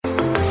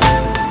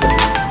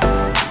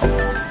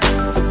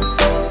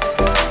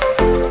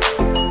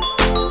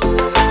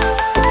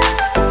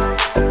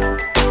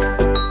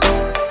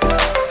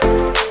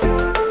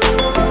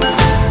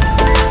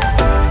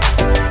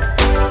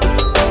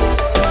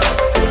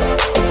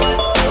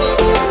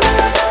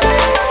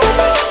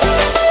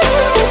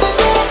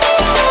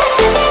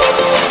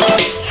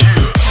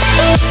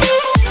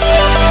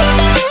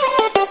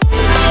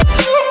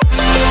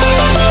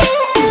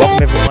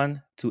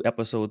to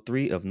episode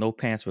 3 of No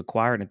Pants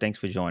Required, and thanks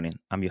for joining.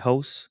 I'm your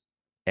host,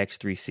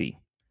 X3C.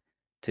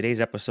 Today's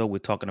episode, we're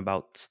talking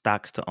about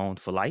stocks to own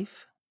for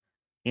life.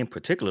 In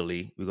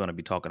particularly, we're going to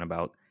be talking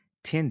about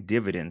 10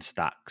 dividend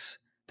stocks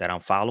that I'm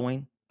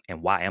following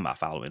and why am I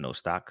following those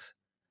stocks.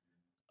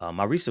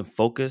 My recent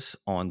focus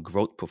on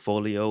growth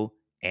portfolio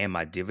and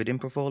my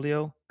dividend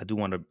portfolio, I do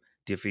want to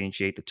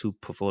differentiate the two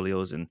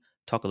portfolios and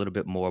talk a little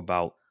bit more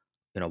about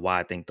why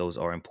I think those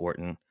are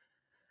important.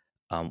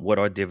 What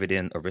are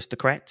dividend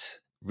aristocrats?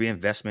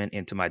 Reinvestment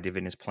into my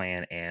dividends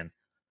plan and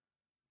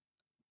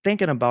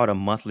thinking about a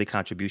monthly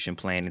contribution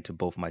plan into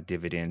both my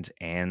dividends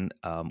and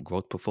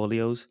growth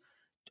portfolios.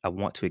 I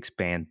want to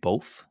expand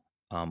both.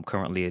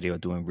 Currently, they are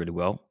doing really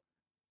well.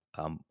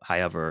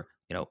 However,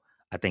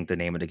 I think the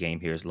name of the game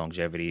here is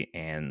longevity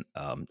and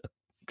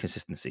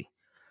consistency.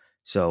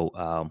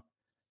 So,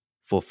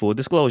 for full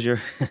disclosure,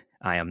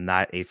 I am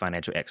not a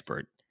financial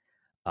expert.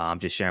 I'm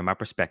just sharing my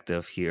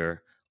perspective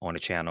here on the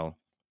channel.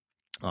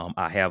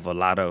 I have a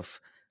lot of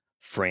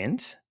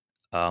friends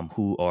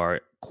who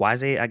are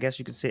quasi, I guess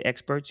you could say,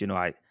 experts.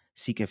 I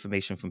seek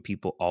information from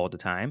people all the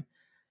time.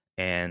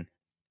 And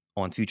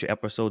on future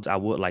episodes, I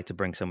would like to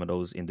bring some of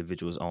those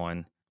individuals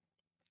on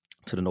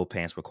to the No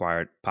Pants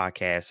Required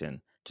podcast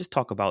and just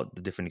talk about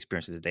the different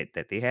experiences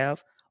that they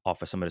have,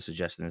 offer some of the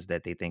suggestions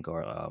that they think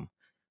are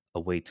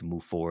a way to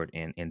move forward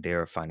in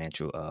their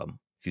financial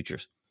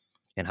futures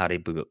and how they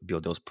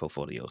build those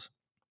portfolios.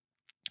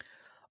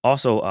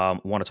 Also,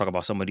 want to talk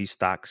about some of these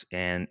stocks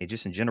and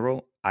just in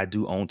general, I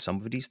do own some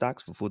of these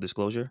stocks for full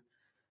disclosure.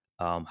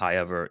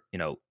 However,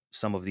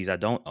 some of these I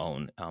don't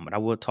own. And I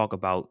will talk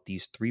about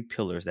these three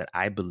pillars that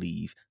I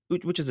believe,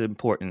 which is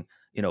important,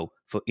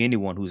 for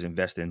anyone who's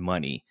investing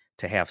money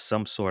to have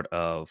some sort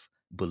of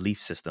belief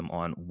system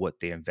on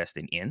what they're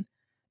investing in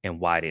and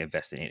why they're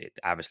investing in it.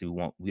 Obviously,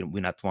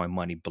 we're not throwing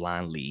money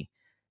blindly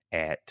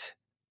at,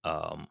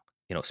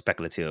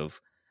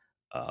 speculative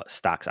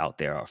stocks out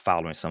there or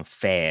following some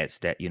fads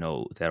that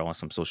that are on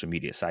some social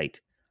media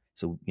site.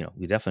 So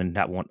we definitely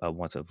not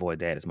want to avoid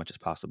that as much as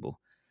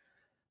possible.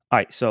 All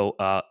right, so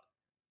let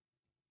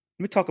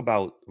me talk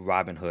about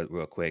Robinhood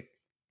real quick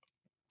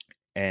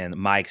and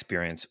my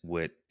experience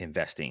with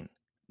investing.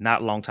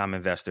 Not long time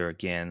investor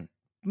again.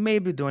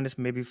 Maybe doing this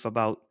maybe for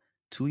about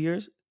 2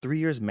 years, 3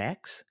 years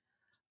max.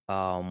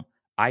 Um,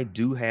 I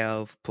do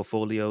have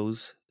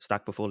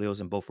stock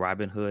portfolios in both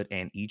Robinhood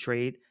and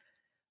E-Trade.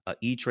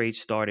 E-Trade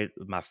started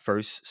my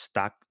first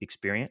stock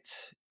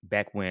experience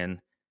back when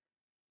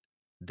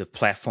the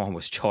platform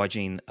was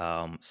charging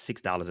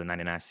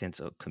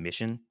 $6.99 a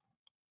commission,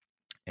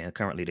 and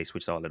currently they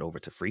switched all that over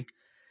to free.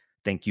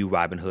 Thank you,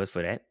 Robinhood,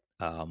 for that.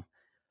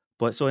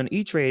 But so in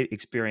E-Trade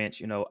experience,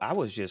 I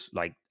was just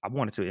like I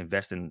wanted to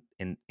invest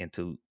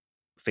into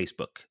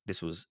Facebook.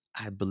 This was,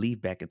 I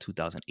believe, back in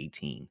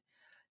 2018,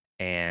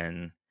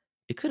 and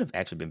it could have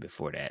actually been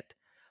before that.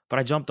 But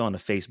I jumped on the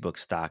Facebook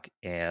stock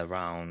at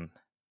around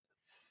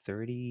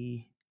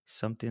 30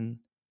 something,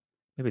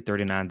 maybe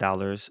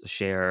 $39 a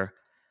share,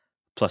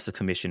 plus the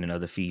commission and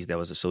other fees that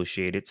was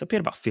associated. So I paid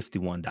about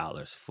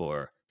 $51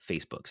 for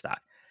Facebook stock.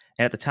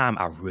 And at the time,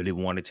 I really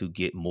wanted to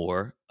get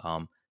more.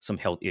 Some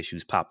health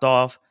issues popped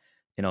off,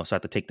 so I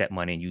had to take that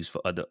money and use for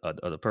other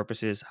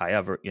purposes.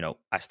 However,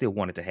 I still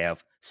wanted to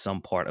have some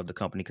part of the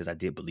company because I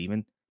did believe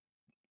in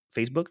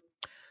Facebook.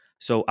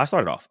 So I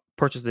started off,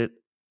 purchased it,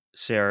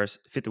 shares,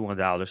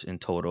 $51 in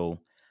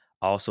total.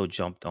 I also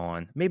jumped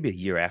on maybe a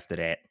year after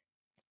that,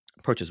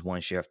 purchased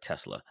one share of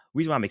Tesla.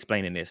 Reason why I'm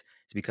explaining this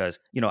is because,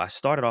 I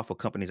started off with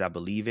companies I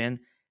believe in.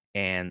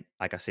 And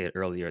like I said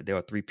earlier, there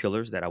are three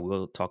pillars that I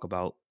will talk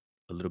about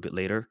a little bit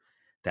later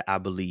that I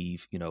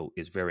believe,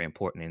 is very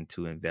important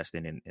into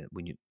investing in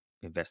when you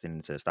investing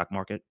into the stock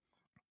market.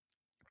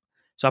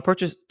 So I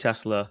purchased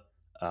Tesla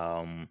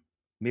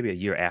maybe a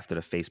year after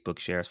the Facebook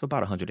shares for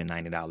about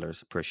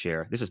 $190 per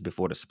share. This is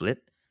before the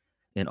split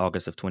in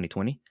August of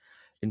 2020.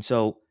 And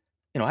so,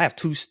 I have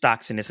two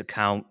stocks in this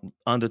account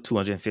under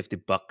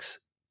 $250,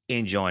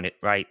 enjoying it,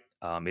 right?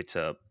 It's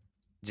a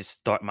just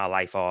start my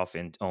life off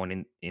and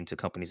owning into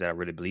companies that I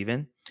really believe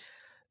in.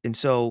 And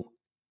so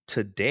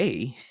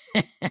today,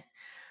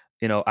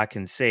 I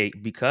can say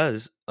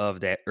because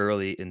of that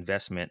early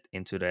investment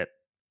into that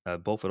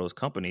both of those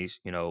companies,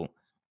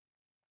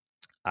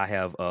 I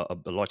have a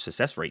large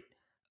success rate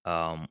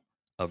of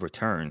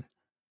return.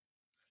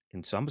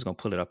 And so I'm just gonna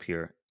pull it up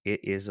here.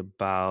 It is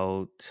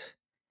about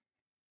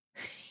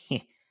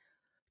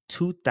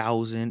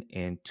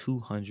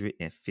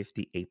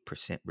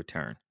 2,258%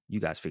 return. You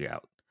guys figure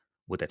out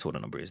what that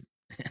total number is.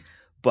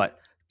 But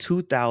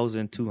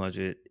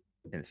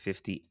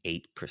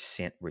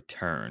 2,258%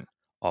 return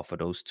off of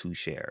those two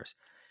shares.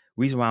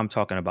 Reason why I'm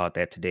talking about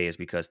that today is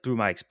because through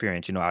my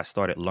experience, I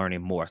started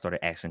learning more. I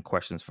started asking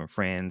questions from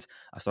friends.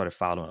 I started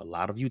following a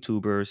lot of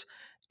YouTubers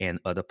and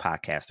other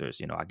podcasters.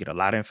 I get a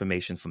lot of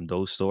information from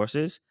those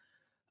sources.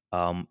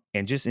 And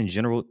just in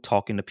general,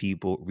 talking to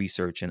people,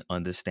 researching,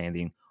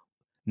 understanding,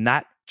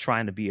 not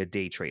trying to be a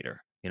day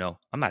trader.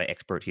 I'm not an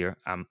expert here.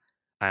 I'm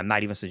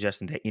not even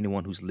suggesting that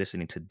anyone who's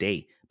listening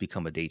today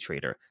become a day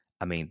trader.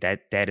 I mean,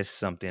 that is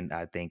something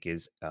I think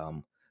is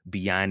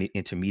beyond the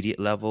intermediate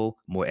level,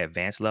 more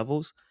advanced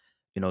levels.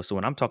 So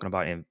when I'm talking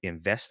about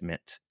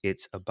investment,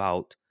 it's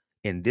about,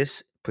 in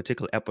this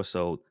particular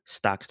episode,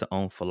 stocks to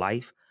own for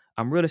life.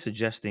 I'm really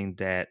suggesting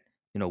that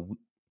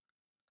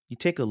you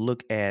take a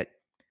look at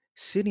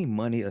setting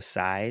money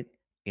aside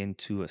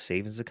into a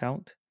savings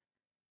account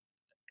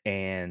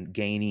and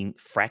gaining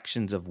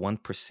fractions of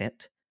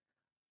 1%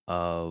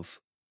 of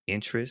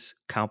interest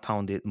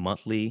compounded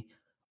monthly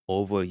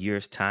over a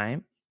year's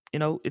time.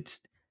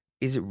 It's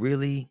is it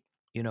really,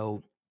 you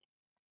know,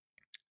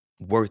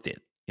 worth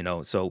it?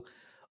 So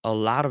a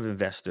lot of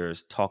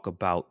investors talk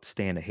about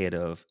staying ahead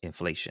of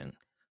inflation.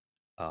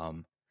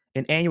 Um,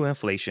 and annual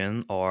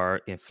inflation,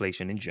 or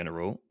inflation in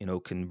general,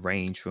 can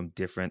range from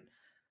different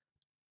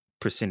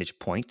percentage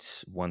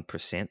points: 1%,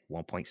 1.7%,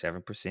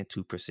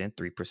 2%,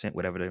 3%,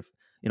 whatever the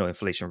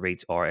inflation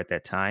rates are at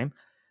that time.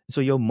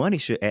 So your money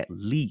should, at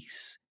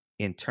least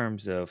in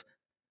terms of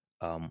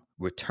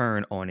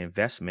return on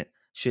investment,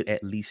 should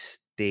at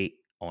least stay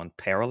on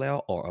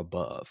parallel or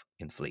above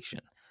inflation.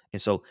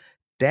 And so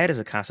that is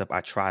a concept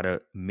I try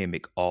to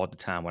mimic all the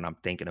time when I'm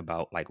thinking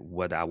about, like,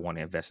 whether I want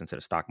to invest into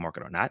the stock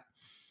market or not.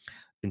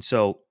 And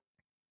so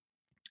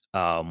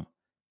um,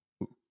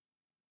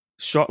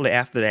 shortly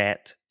after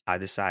that, I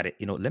decided,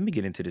 let me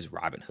get into this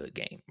Robinhood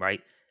game,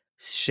 right?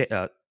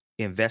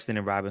 Investing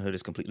in Robinhood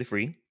is completely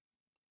free.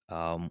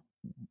 Um,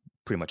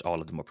 Pretty much all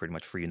of them are pretty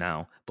much free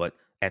now. But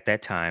at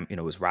that time, it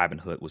was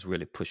Robinhood was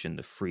really pushing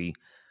the free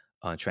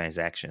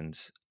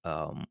transactions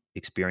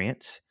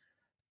experience.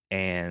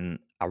 And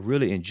I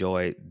really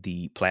enjoy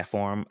the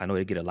platform. I know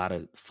they get a lot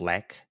of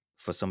flack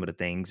for some of the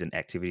things and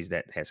activities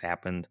that has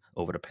happened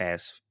over the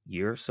past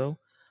year or so.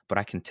 But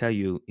I can tell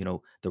you,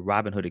 the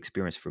Robinhood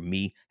experience for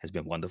me has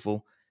been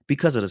wonderful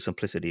because of the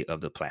simplicity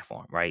of the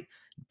platform, right?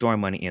 Throwing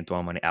money in,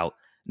 throwing money out.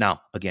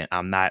 Now, again,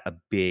 I'm not a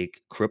big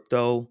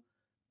crypto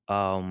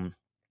um,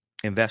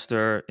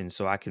 investor, and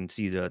so I can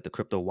see the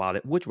crypto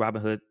wallet, which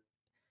Robinhood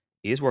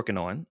is working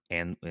on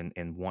and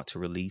want to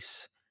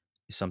release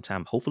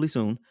sometime, hopefully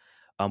soon.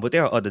 But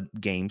there are other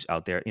games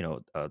out there,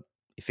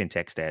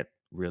 fintechs that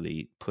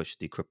really push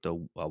the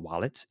crypto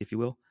wallets, if you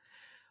will.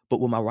 But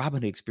with my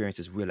Robinhood experience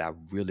is really, I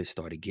really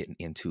started getting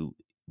into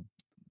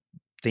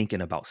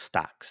thinking about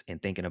stocks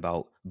and thinking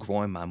about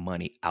growing my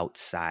money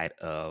outside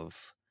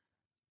of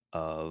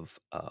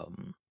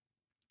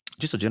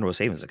just a general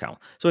savings account.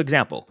 So,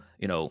 example,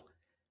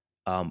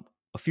 um,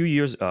 a few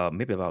years,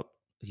 maybe about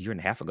a year and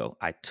a half ago,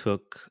 I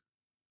took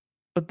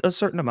a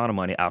certain amount of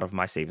money out of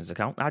my savings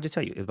account. I'll just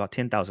tell you, it's about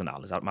 $10,000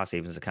 out of my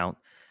savings account.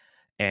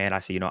 And I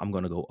said, I'm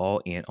going to go all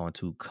in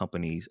onto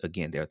companies.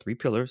 Again, there are three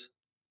pillars.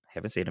 I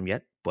haven't said them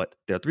yet, but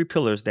there are three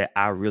pillars that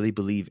I really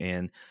believe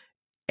in,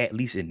 at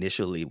least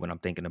initially, when I'm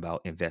thinking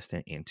about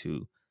investing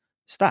into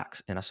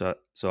stocks. And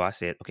so I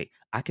said, okay,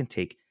 I can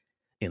take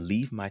and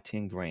leave my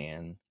 10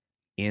 grand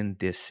in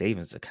this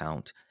savings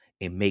account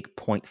and make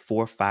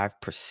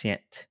 0.45%,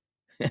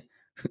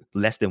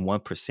 less than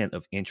 1%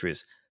 of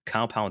interest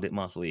compounded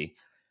monthly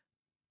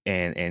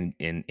and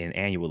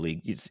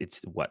annually.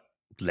 It's what,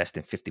 less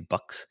than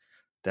 $50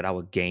 that I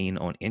would gain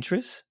on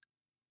interest,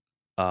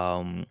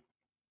 um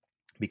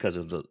because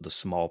of the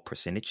small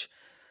percentage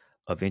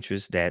of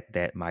interest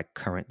that my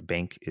current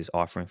bank is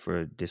offering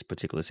for this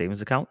particular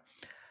savings account.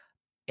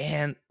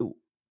 And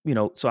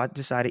so I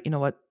decided, you know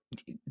what,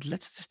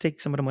 let's just take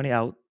some of the money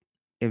out,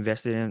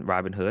 invest it in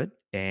Robinhood.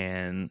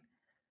 And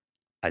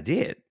I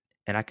did.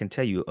 And I can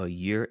tell you, a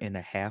year and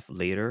a half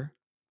later,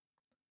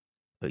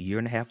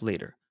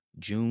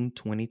 June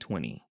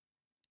 2020,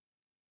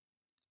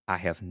 I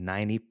have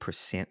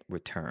 90%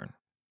 return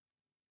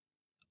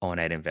on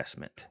that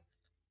investment.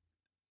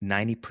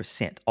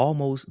 90%,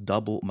 almost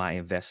double my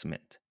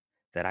investment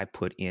that I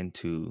put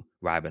into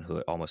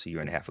Robinhood almost a year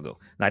and a half ago.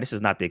 Now, this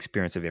is not the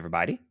experience of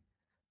everybody,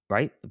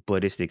 right?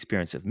 But it's the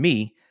experience of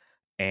me.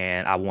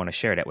 And I want to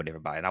share that with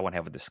everybody. And I want to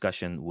have a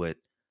discussion with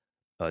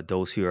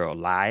those who are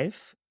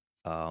live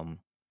um,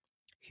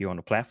 here on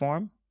the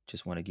platform.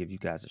 Just want to give you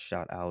guys a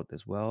shout out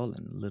as well.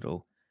 And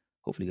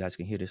hopefully you guys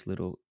can hear this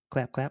little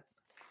clap, clap.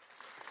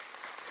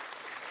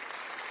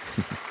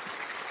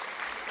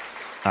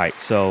 All right.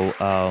 So,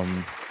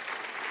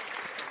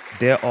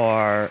 there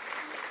are,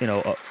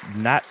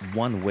 not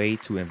one way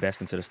to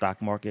invest into the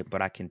stock market,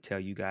 but I can tell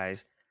you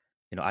guys,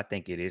 I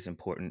think it is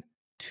important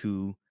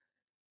to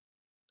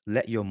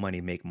let your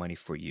money make money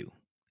for you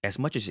as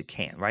much as it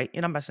can, right?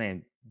 And I'm not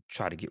saying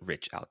try to get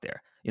rich out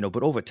there,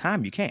 but over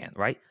time you can,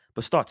 right?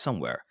 But start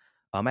somewhere.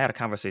 I had a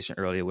conversation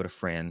earlier with a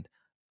friend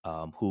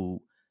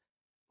who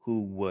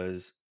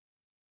was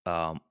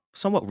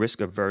somewhat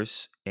risk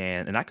averse,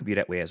 and I could be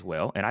that way as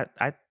well. And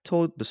I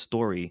told the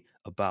story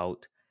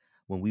about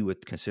when we were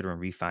considering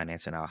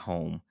refinancing our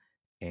home,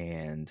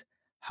 and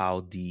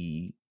how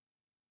the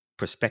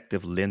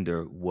prospective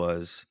lender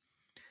was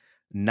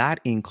not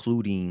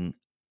including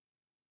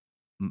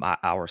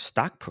our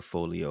stock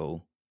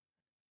portfolio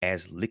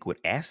as liquid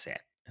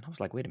asset. And I was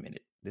like, wait a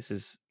minute, this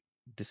is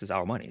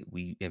our money.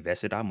 We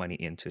invested our money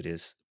into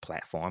this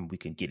platform. We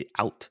can get it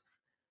out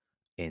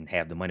and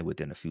have the money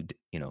within a few,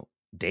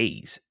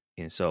 days.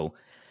 And so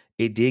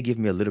it did give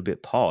me a little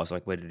bit pause,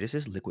 like, wait, this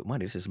is liquid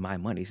money. This is my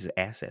money. This is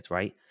assets,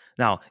 right?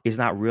 Now, it's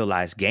not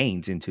realized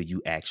gains until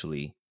you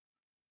actually,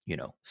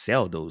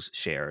 sell those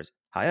shares.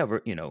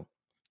 However,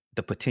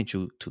 the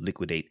potential to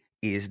liquidate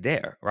is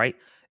there, right?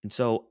 And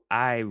so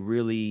I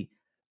really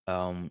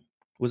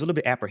was a little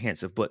bit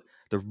apprehensive, but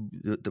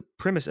the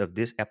premise of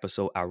this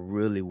episode, I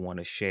really want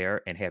to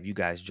share and have you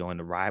guys join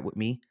the ride with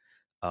me.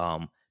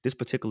 This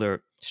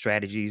particular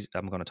strategies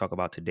I'm going to talk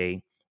about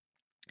today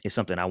is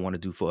something I want to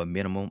do for a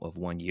minimum of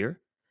 1 year,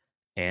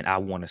 and I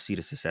want to see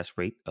the success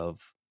rate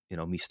of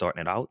me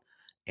starting it out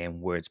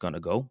and where it's going to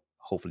go.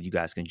 Hopefully, you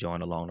guys can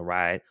join along the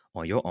ride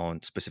on your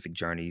own specific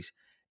journeys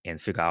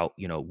and figure out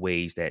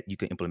ways that you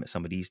can implement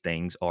some of these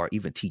things, or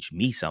even teach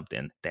me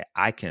something that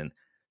I can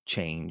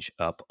change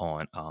up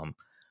on.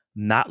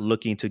 Not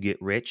looking to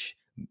get rich.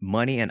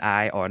 Money and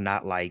I are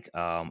not like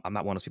I'm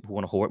not one of those people who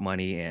want to hoard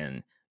money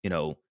and you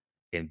know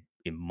and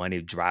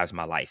money drives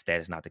my life.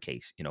 That is not the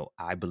case.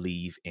 I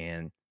believe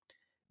in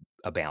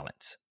a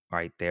balance,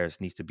 right?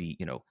 There's needs to be,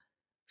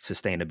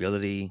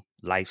 sustainability,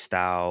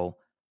 lifestyle,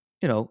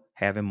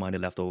 having money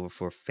left over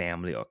for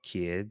family or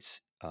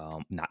kids.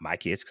 Not my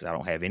kids because I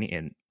don't have any,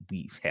 and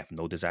we have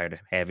no desire to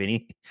have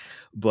any.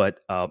 But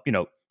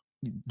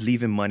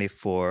leaving money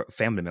for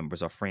family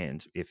members or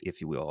friends,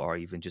 if you will, or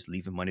even just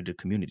leaving money to the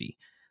community.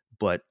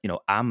 But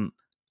I'm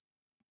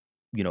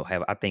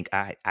have I think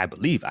I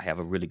believe I have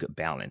a really good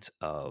balance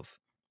of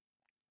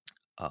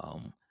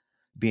um,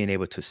 being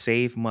able to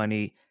save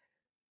money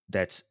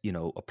that's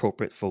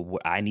appropriate for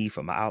what I need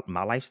for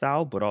my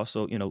lifestyle, but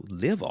also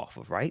live off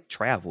of, right,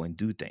 travel and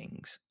do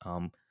things.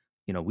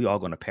 We all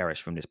going to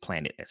perish from this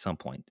planet at some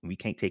point, and we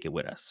can't take it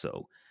with us.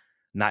 So,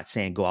 not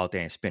saying go out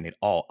there and spend it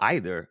all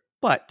either,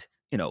 but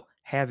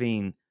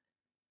having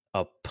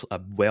a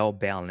well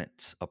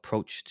balanced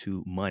approach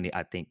to money,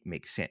 I think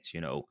makes sense.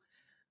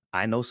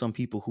 I know some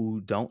people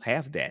who don't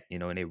have that,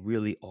 and they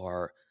really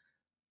are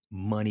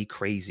money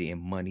crazy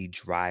and money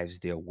drives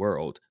their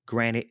world.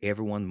 Granted,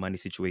 everyone's money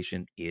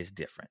situation is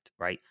different,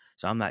 right?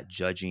 So I'm not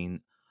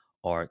judging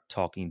or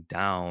talking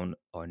down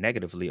or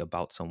negatively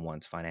about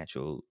someone's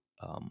financial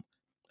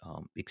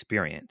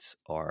experience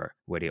or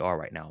where they are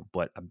right now.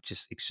 But I'm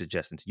just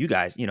suggesting to you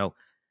guys,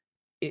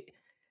 it,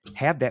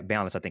 have that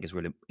balance. I think is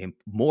really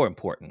more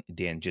important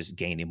than just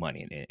gaining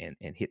money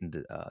and hitting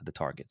the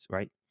targets,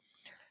 right?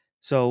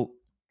 So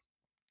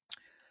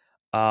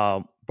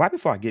right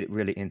before I get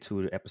really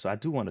into the episode, I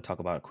do want to talk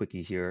about a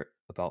quickie here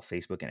about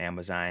Facebook and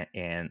Amazon.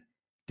 And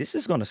this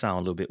is going to sound a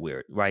little bit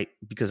weird, right?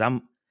 Because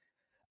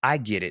I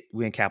get it.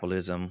 We're in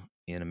capitalism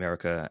in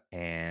America,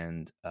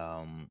 and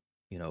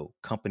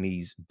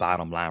companies'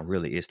 bottom line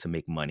really is to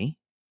make money,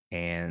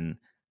 and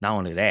not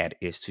only that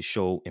is to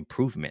show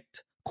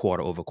improvement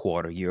quarter over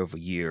quarter, year over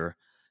year,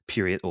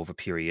 period over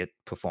period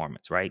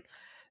performance, right?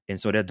 And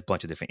so there's a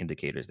bunch of different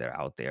indicators that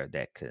are out there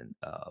that can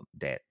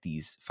that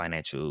these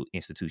financial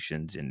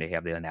institutions, and they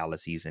have their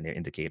analyses and their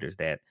indicators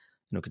that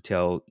could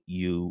tell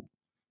you,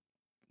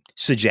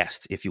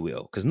 suggest, if you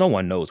will, because no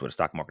one knows where the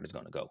stock market is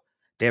going to go.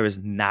 There is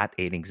not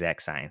an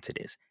exact science to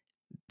this.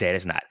 That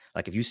is not,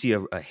 like, if you see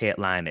a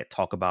headline that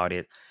talk about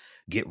it,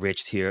 get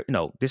rich here.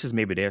 This is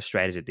maybe their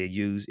strategy that they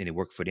use and it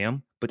worked for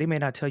them, but they may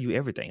not tell you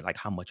everything, like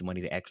how much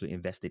money they actually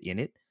invested in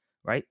it,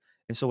 right?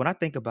 And so when I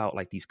think about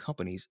like these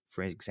companies,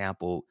 for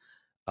example,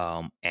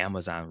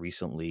 Amazon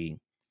recently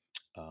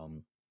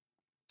um,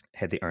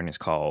 had the earnings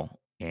call,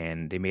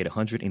 and they made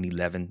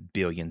 $111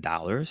 billion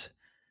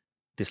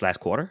this last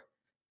quarter,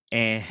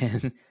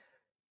 and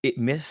it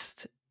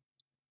missed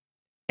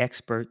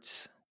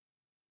experts.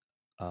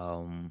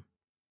 Um,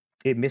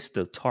 it missed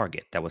the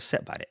target that was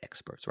set by the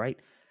experts, right?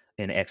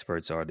 And the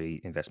experts are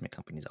the investment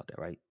companies out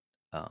there, right?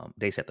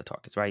 They set the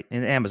targets, right?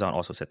 And Amazon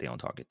also set their own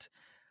targets.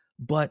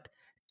 But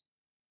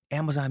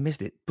Amazon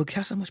missed it. But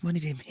guess how much money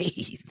they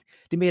made?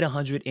 They made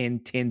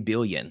 110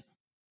 billion.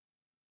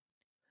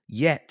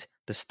 Yet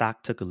the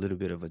stock took a little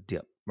bit of a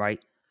dip,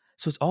 right?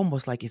 So it's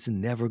almost like it's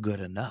never good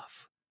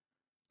enough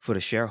for the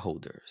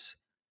shareholders.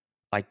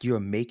 Like, you're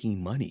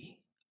making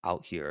money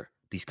out here.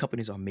 These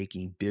companies are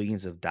making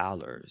billions of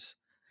dollars.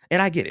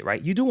 And I get it,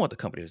 right? You do want the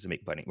companies to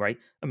make money, right?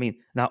 I mean,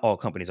 not all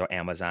companies are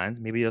Amazon.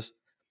 Maybe just,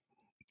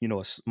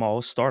 a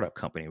small startup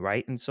company,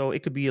 right? And so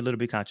it could be a little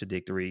bit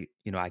contradictory.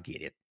 I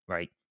get it,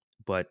 right?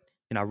 But,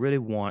 I really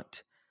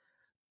want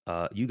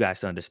you guys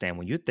to understand,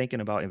 when you're thinking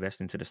about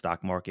investing into the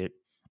stock market,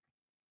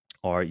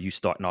 or you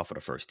starting off for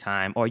the first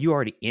time, or you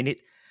already in it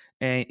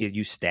and if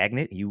you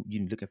stagnant, you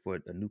looking for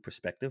a new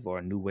perspective or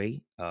a new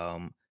way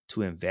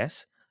to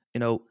invest,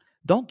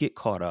 don't get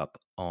caught up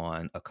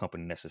on a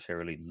company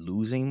necessarily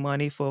losing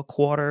money for a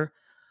quarter.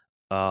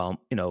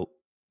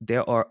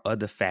 There are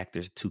other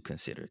factors to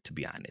consider, to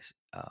be honest.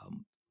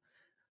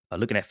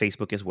 Looking at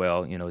Facebook as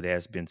well,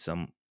 there's been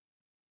some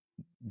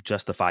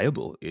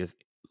justifiable if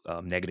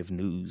negative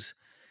news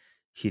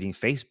hitting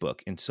Facebook.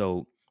 And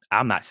so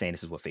I'm not saying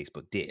this is what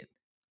Facebook did,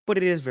 but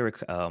it is very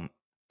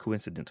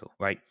coincidental,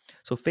 right?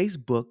 So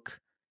Facebook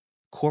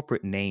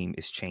corporate name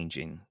is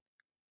changing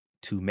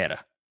to Meta.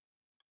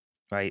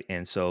 right?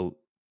 And so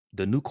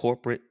the new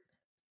corporate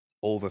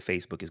over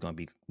Facebook is going to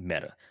be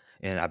Meta.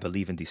 And I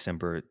believe in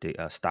December, the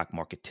stock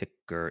market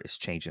ticker is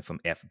changing from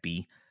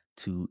FB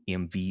to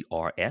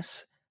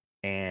MVRS.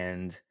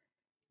 And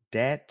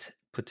that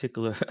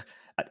particular,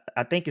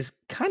 I think is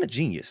kind of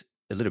genius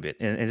a little bit.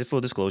 And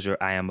full disclosure,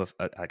 I am,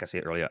 like I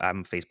said earlier, I'm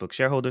a Facebook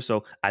shareholder,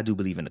 so I do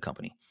believe in the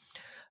company.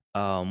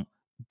 Um,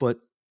 but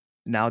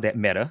now that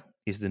Meta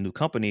is the new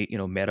company,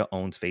 Meta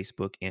owns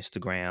Facebook,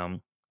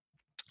 Instagram,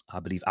 I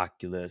believe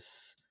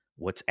Oculus,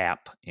 WhatsApp,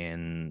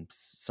 and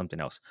something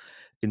else.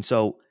 And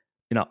so,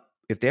 you know,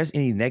 if there's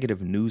any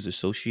negative news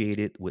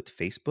associated with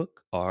Facebook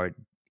or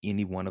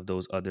any one of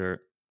those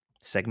other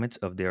segments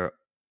of their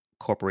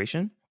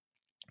corporation,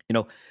 you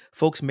know,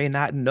 folks may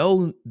not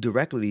know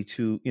directly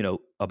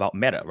about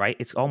Meta, right?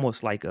 It's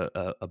almost like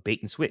a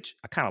bait and switch.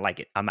 I kind of like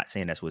it. I'm not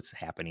saying that's what's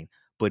happening,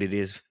 but it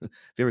is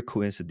very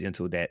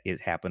coincidental that it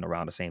happened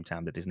around the same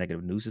time that this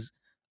negative news is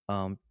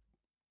um,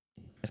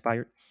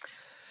 inspired.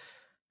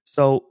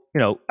 So,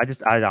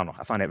 I don't know.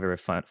 I find that very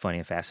funny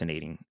and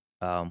fascinating.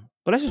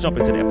 But let's just jump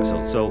into the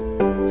episode.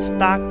 So,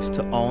 stocks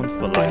to own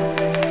for life.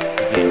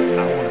 Again,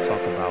 I want to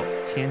talk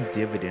about 10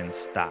 dividend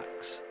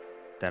stocks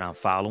that I'm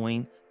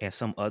following and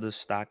some other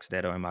stocks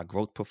that are in my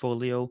growth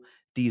portfolio.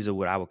 These are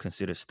what I would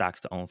consider stocks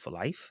to own for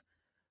life.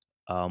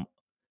 Um,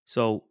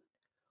 so,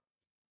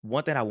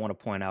 one thing I want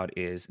to point out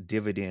is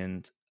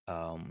dividend.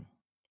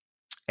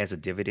 As a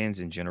dividends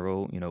in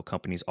general,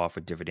 companies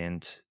offer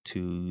dividends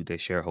to their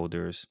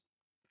shareholders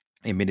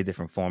in many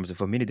different forms and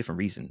for many different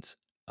reasons.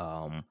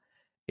 Um,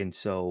 and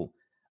so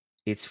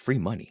it's free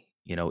money.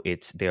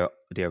 It's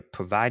they're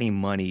providing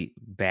money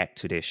back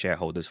to their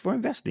shareholders for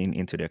investing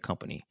into their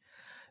company.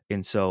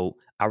 And so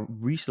I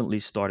recently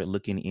started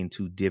looking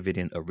into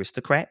dividend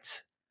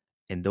aristocrats,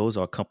 and those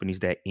are companies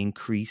that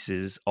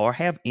increases or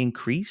have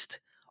increased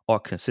or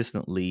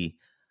consistently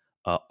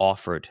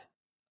offered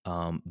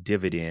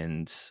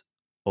dividends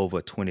over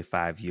a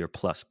 25-year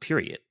plus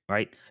period,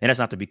 right? And that's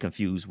not to be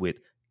confused with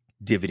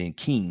dividend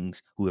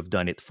kings who have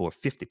done it for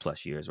 50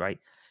 plus years, right?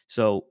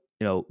 So,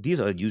 these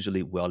are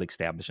usually well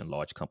established and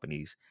large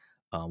companies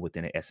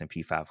within the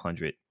S&P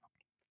 500.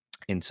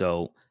 And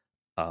so,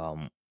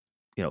 um,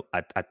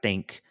 I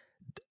think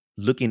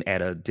looking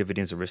at a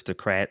dividends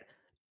aristocrat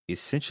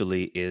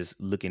essentially is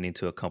looking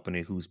into a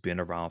company who's been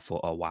around for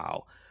a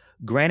while.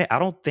 Granted, I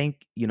don't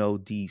think,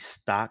 the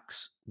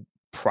stocks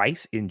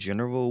price in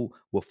general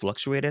will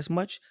fluctuate as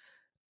much.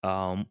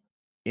 Um,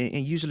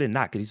 and usually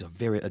not, because these are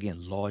very, again,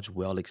 large,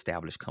 well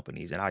established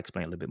companies. And I'll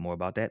explain a little bit more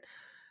about that.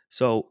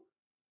 So,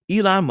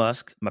 Elon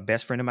Musk, my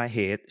best friend in my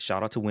head,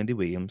 shout out to Wendy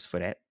Williams for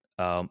that,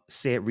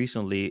 said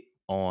recently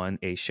on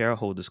a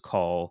shareholders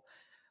call,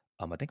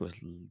 I think it was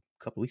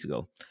a couple weeks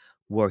ago,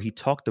 where he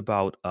talked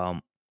about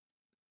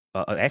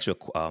actually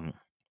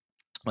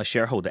a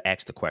shareholder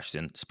asked the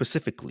question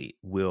specifically,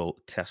 will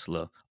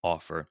Tesla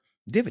offer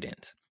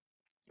dividends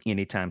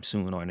anytime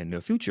soon or in the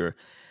near future?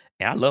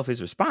 And I love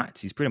his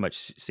response. He's pretty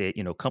much said,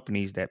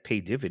 companies that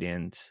pay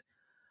dividends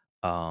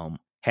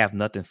have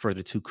nothing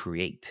further to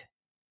create.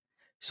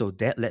 So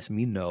that lets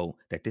me know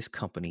that this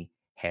company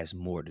has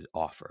more to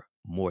offer,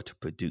 more to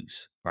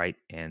produce, right?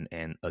 And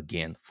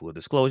again, full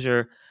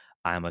disclosure,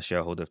 I'm a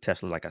shareholder of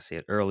Tesla, like I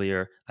said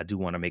earlier. I do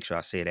want to make sure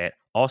I say that.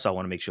 Also, I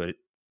want to make sure that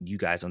you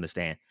guys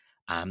understand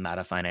I'm not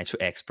a financial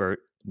expert,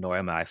 nor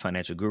am I a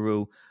financial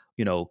guru.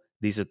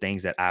 These are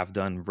things that I've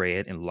done,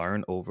 read, and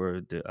learned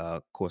over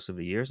the course of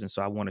the years. And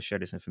so I want to share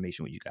this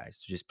information with you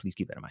guys. So just please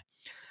keep that in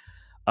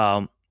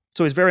mind.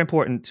 So it's very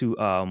important to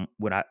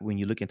when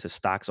you look into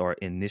stocks or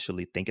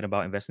initially thinking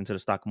about investing into the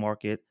stock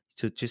market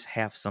to just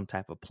have some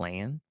type of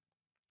plan,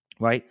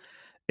 right?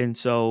 And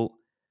so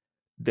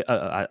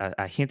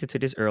I hinted to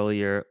this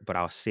earlier, but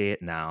I'll say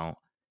it now.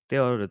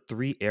 There are the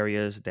three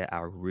areas that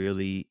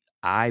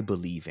I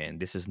believe in.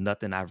 This is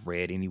nothing I've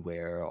read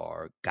anywhere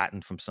or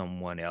gotten from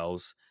someone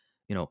else.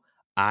 You know,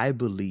 I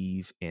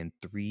believe in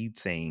three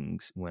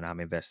things when I'm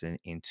investing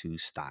into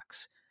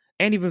stocks,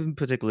 and even in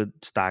particular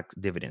stocks,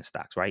 dividend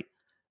stocks, right?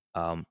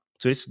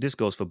 So this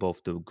goes for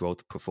both the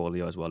growth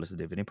portfolio as well as the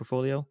dividend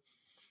portfolio.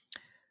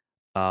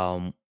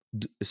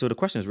 So the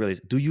question is really,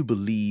 do you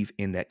believe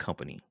in that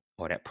company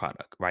or that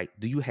product, right?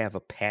 Do you have a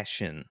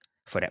passion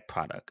for that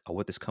product or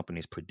what this company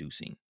is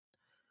producing?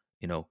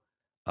 You know,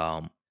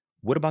 um,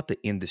 what about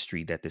the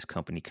industry that this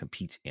company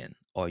competes in?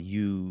 Are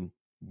you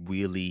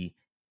really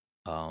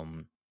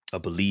um, a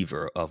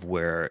believer of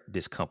where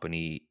this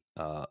company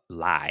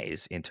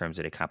lies in terms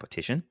of the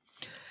competition?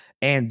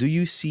 And do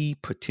you see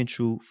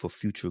potential for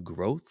future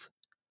growth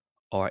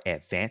or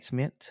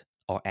advancement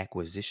or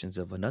acquisitions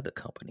of another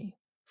company?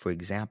 For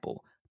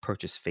example,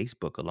 purchased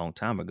Facebook a long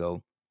time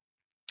ago.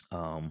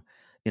 Um,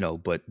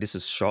 but this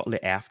is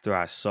shortly after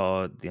I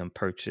saw them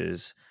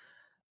purchase,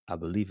 I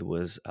believe it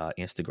was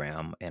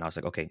Instagram, and I was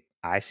like, okay,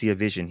 I see a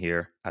vision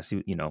here. I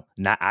see,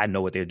 not I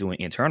know what they're doing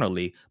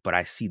internally, but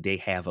I see they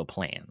have a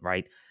plan,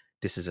 right?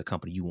 This is a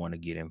company you want to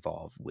get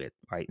involved with,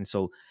 right? And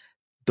so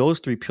those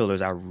three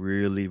pillars I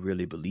really,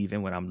 really believe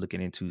in when I'm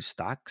looking into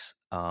stocks.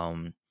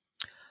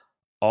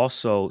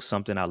 Also,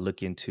 something I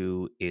look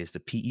into is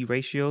the PE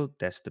ratio.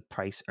 That's the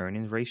price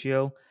earnings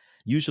ratio.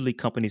 Usually,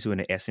 companies who are in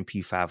the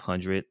S&P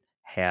 500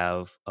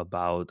 have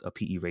about a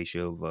PE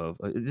ratio of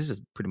this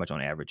is pretty much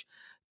on average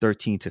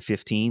 13 to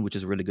 15, which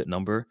is a really good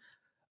number.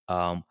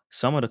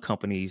 Some of the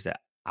companies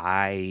that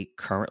I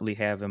currently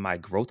have in my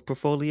growth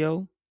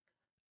portfolio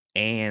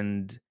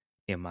and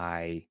in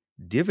my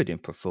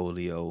dividend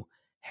portfolio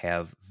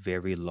have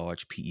very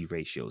large PE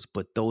ratios,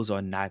 but those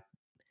are not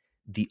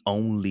the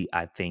only,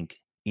 I think,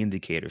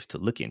 indicators to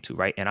look into,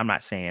 right? And I'm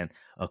not saying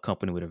a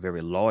company with a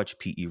very large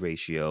PE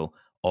ratio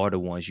are the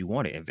ones you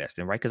want to invest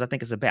in, right? Because I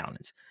think it's a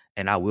balance.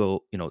 And I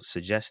will,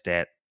 suggest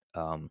that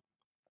um,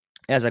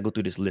 as I go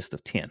through this list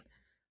of 10,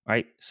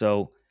 right?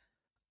 So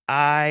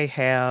I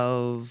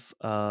have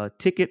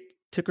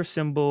ticker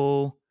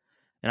symbol,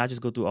 and I'll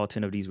just go through all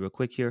 10 of these real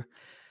quick here.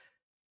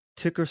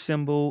 Ticker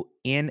symbol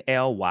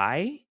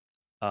NLY.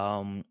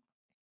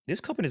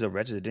 This company is a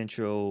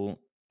residential,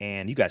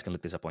 and you guys can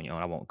look this up on your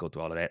own. I won't go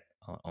through all of that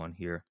on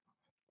here.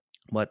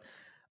 But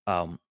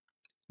um,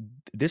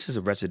 this is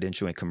a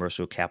residential and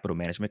commercial capital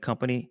management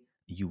company.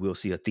 You will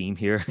see a theme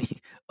here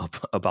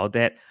about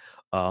that.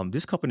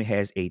 This company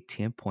has a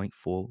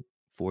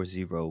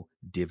 10.440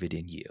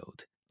 dividend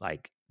yield.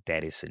 Like,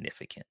 that is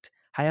significant.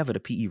 However, the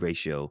PE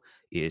ratio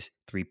is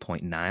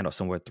 3.9 or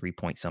somewhere 3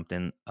 point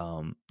something,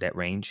 that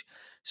range.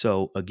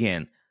 So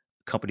again,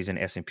 companies in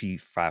S&P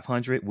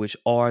 500, which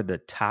are the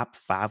top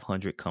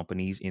 500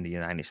 companies in the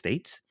United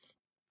States,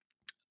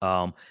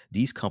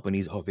 these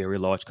companies are very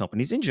large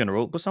companies in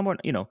general, but some are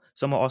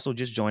also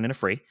just joining the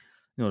fray,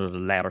 the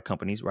latter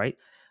companies, right?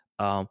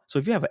 So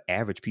if you have an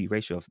average P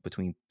ratio of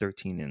between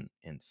 13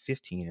 and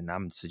 15, and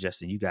I'm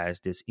suggesting you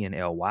guys this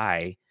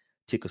NLY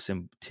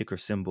ticker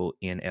symbol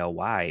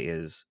NLY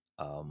is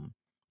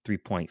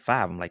 3.5.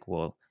 I'm like,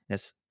 well,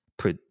 that's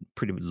pretty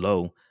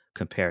low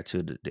compared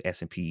to the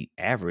S&P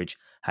average.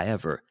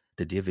 However,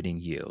 the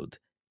dividend yield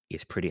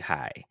is pretty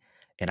high.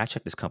 And I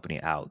checked this company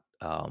out.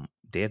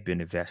 They have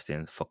been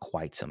investing for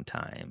quite some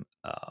time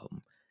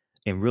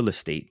in real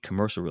estate,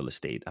 commercial real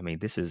estate. I mean,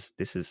 this is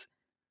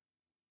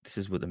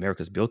what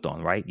America's built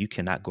on, right? You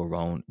cannot go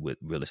wrong with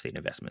real estate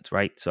investments,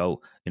 right?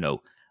 So,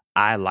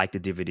 I like the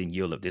dividend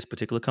yield of this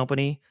particular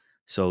company.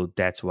 So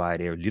that's why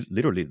they're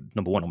literally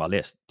number one on my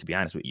list, to be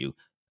honest with you.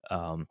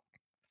 Um,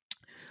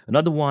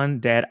 Another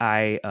one that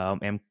I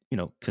am,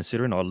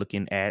 considering or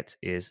looking at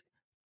is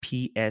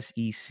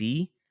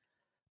PSEC,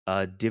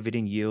 a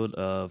dividend yield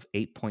of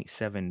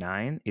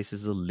 8.79. This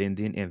is a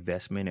lending,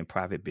 investment, and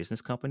private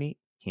business company.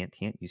 Hint,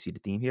 hint. You see the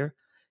theme here.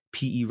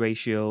 PE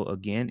ratio,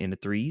 again, in the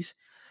threes.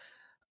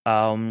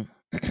 Um,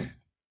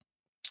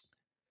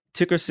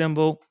 Ticker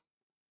symbol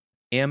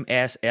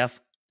MSFT,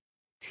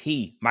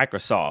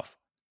 Microsoft.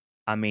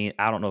 I mean,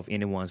 I don't know if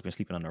anyone's been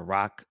sleeping on a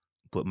rock,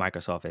 but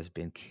Microsoft has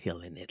been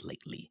killing it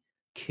lately.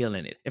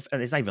 Killing it. It's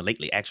not even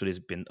lately. Actually, it's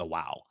been a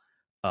while.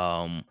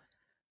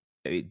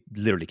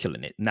 Literally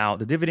killing it. Now,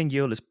 the dividend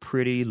yield is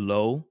pretty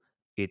low.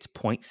 It's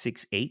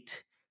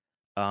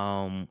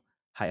 0.68.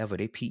 However,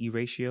 their PE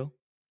ratio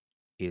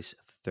is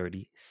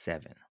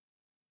 37,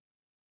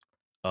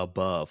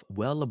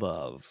 well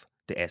above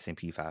the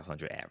S&P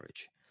 500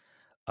 average.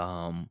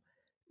 Um,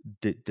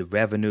 the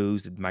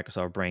revenues that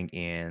Microsoft bring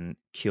in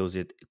kills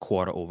it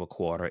quarter over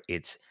quarter.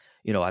 It's,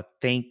 I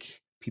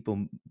think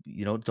people,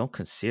 don't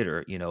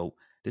consider,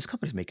 this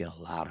company's making a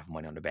lot of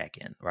money on the back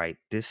end, right?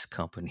 This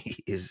company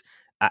is,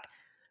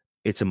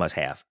 it's a must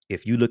have.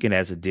 If you're looking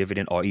as a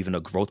dividend or even a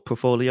growth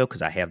portfolio,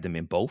 because I have them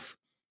in both,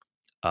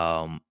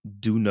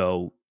 do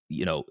know,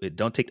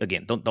 don't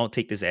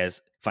take this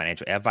as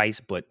financial advice,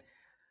 but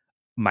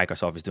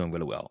Microsoft is doing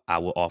really well. I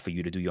will offer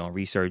you to do your own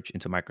research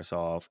into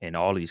Microsoft and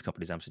all of these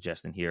companies I'm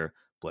suggesting here,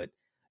 but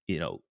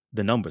the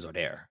numbers are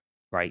there,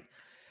 right?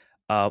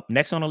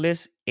 Next on the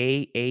list,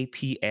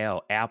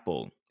 AAPL,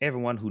 Apple.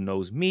 Everyone who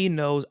knows me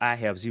knows I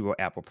have zero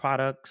Apple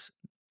products.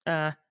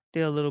 They're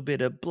a little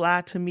bit of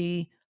blah to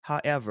me.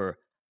 However,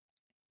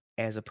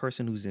 as a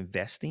person who's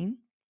investing,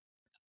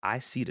 I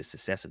see the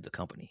success of the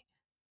company.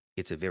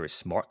 It's a very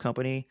smart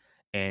company,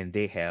 and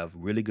they have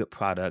really good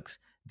products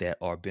that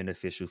are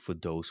beneficial for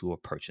those who are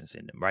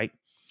purchasing them, right?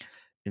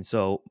 And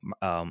so,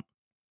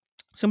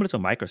 similar to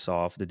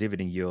Microsoft, the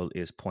dividend yield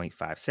is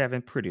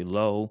 0.57, pretty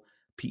low.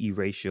 PE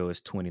ratio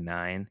is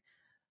 29.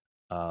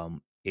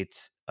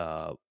 It's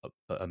a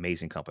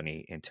amazing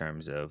company in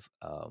terms of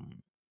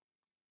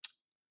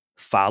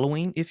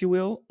following, if you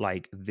will.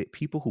 Like, the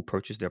people who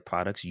purchase their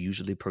products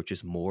usually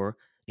purchase more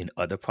in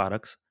other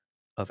products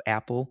of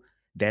Apple.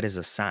 That is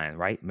a sign,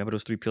 right? Remember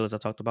those three pillars I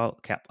talked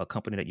about? A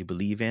company that you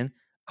believe in.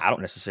 I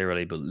don't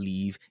necessarily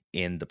believe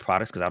in the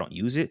products because I don't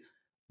use it,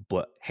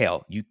 but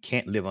hell, you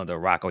can't live under a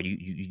rock, or you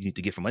need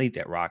to get from underneath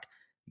that rock.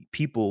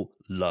 People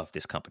love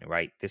this company,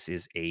 right? This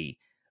is a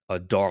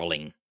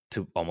darling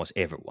to almost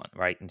everyone,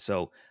 right? And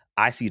so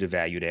I see the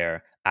value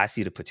there. I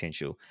see the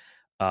potential.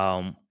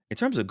 In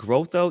terms of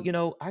growth,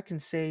 though, I can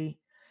say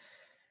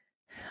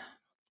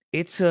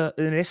and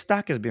its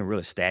stock has been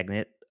really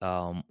stagnant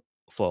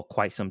for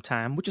quite some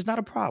time, which is not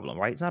a problem,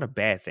 right? It's not a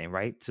bad thing,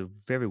 right? It's a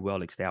very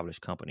well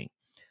established company.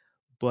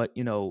 But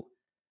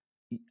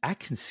I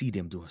can see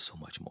them doing so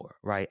much more,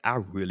 right? I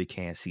really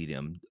can see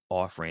them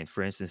offering.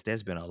 For instance,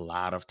 there's been a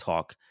lot of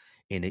talk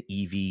in the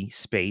EV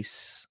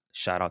space.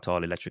 Shout out to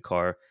all electric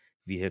car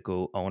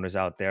vehicle owners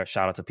out there.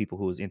 Shout out to people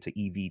who's into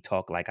EV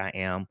talk like I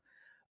am.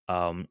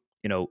 Um,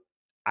 you know,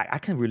 I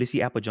can really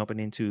see Apple jumping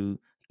into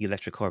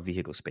electric car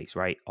vehicle space,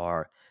 right?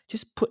 Or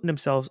just putting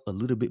themselves a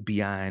little bit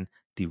beyond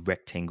the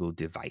rectangle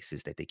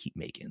devices that they keep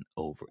making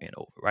over and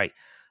over, right?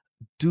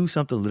 Do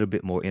something a little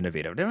bit more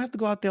innovative. They don't have to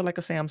go out there like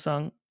a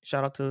Samsung.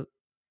 Shout out to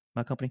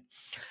my company.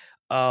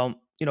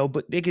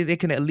 But they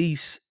can at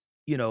least,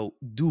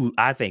 do,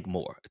 I think,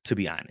 more, to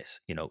be honest.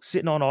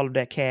 Sitting on all of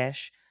that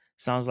cash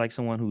sounds like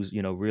someone who's,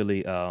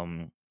 really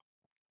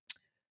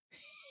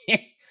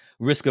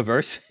risk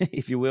averse,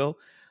 if you will.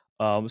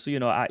 I'll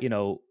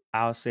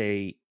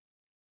say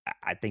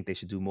I think they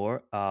should do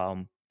more.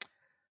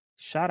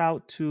 Shout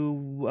out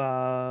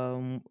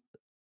to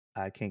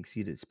I can't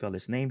see to spell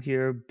his name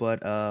here,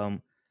 but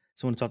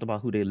someone talked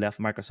about who they left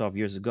Microsoft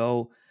years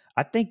ago.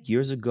 I think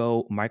years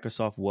ago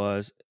Microsoft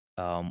was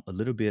a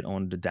little bit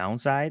on the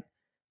downside,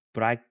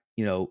 but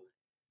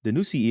the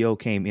new CEO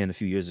came in a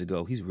few years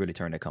ago. He's really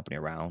turned that company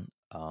around.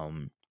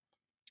 And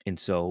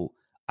so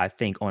I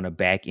think on a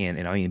back end,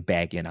 and I mean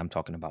back end, I'm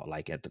talking about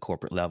like at the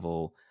corporate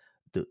level,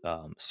 the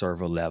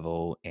server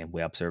level, and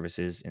web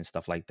services and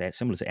stuff like that,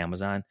 similar to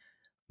Amazon.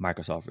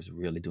 Microsoft is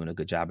really doing a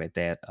good job at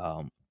that.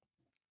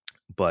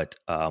 But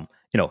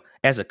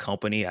as a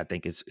company, I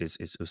think it's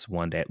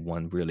one that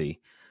one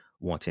really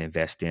want to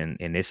invest in,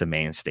 and it's a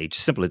main stage,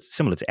 similar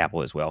to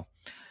Apple as well.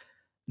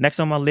 Next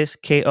on my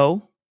list,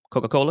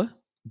 Coca-Cola,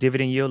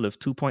 dividend yield of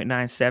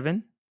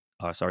 2.97,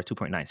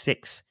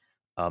 2.96.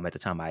 At the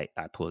time I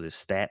pulled this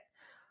stat.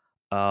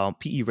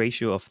 PE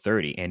ratio of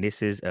 30, and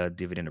this is a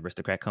dividend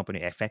aristocrat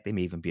company. In fact, they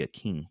may even be a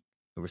king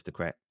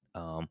aristocrat.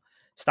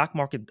 Stock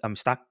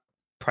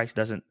price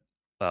doesn't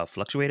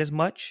fluctuate as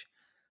much,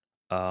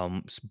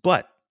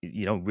 but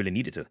you don't really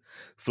need it to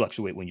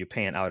fluctuate when you're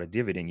paying out a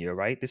dividend year,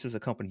 right? This is a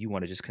company you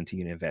want to just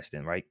continue to invest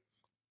in, right?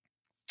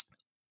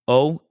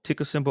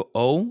 Ticker symbol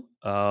O.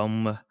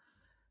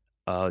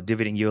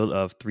 Dividend yield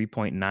of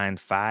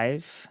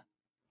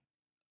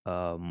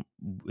 3.95.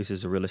 This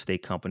is a real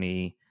estate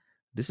company.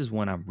 This is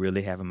one I'm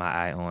really having my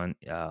eye on.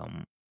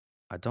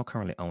 I don't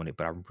currently own it,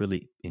 but I'm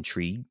really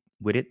intrigued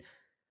with it.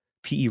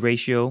 PE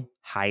ratio,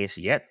 highest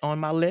yet on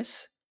my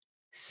list,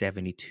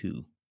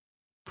 72.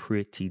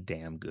 Pretty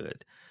damn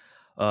good.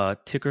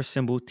 Ticker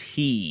symbol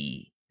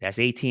T. That's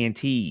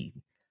AT&T.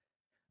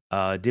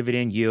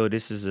 Dividend yield.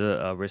 This is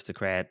a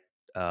aristocrat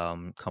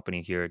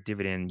company here.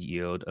 Dividend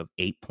yield of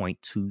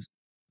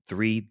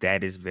 8.23.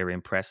 That is very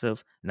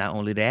impressive. Not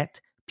only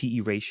that, PE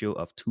ratio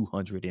of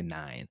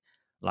 209.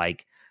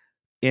 Like,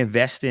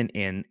 investing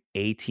in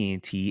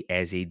AT&T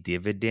as a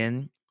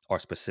dividend, or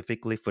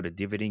specifically for the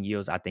dividend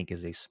yields, I think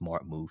is a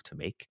smart move to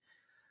make.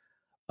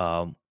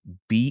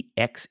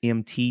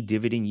 BXMT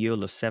dividend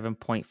yield of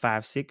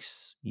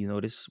 7.56. You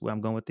notice where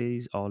I'm going with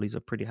these? All these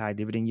are pretty high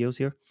dividend yields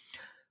here.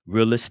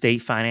 Real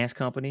estate finance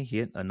company,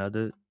 here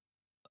another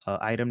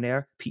item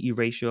there. PE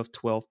ratio of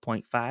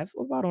 12.5,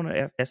 about on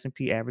an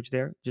S&P average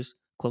there, just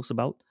close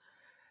about.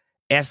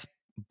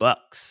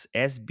 SBUX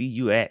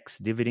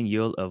dividend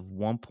yield of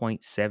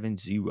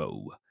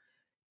 1.70.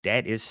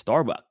 That is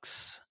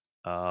Starbucks.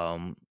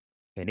 And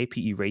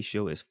APE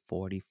ratio is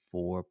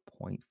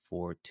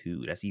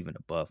 44.42. That's even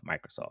above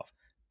Microsoft.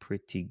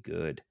 Pretty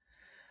good.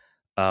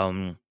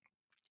 And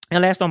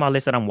last on my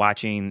list that I'm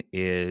watching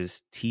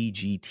is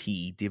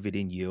TGT,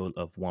 dividend yield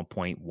of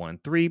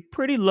 1.13.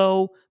 Pretty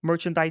low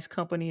merchandise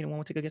company. Anyone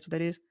want to take a guess what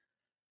that is?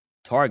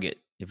 Target.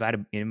 If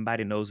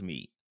anybody knows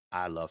me,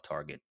 I love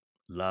Target.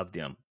 Love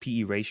them.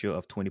 PE ratio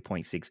of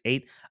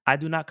 20.68. I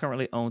do not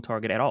currently own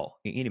Target at all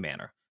in any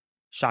manner.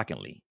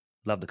 Shockingly.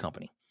 Love the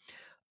company.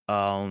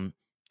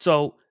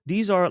 So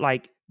these are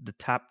like the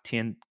top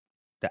 10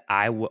 that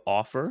I would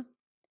offer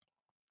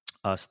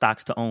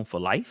stocks to own for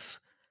life.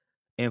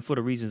 And for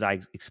the reasons I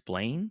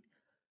explained,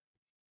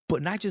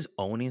 but not just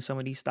owning some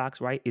of these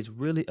stocks, right? It's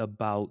really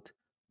about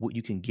what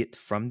you can get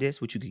from this,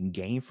 what you can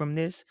gain from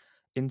this.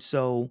 And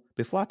so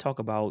before I talk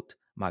about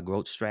my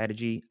growth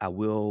strategy, I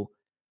will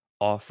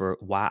offer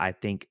why I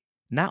think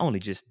not only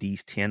just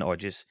these 10 or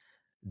just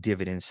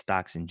dividend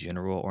stocks in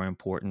general are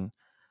important.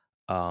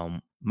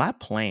 My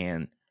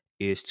plan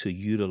is to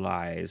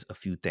utilize a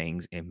few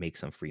things and make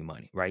some free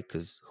money, right?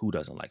 Because who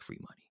doesn't like free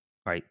money,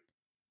 right?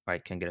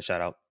 Right? Can I get a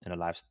shout out in a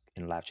live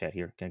chat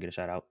here? Can I get a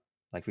shout out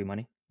like free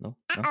money? No.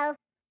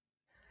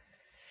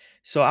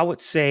 So I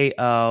would say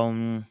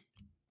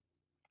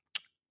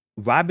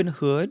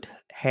Robinhood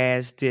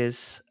has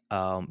this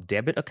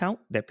debit account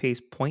that pays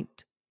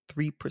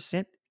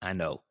 0.3%. I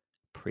know,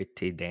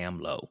 pretty damn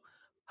low.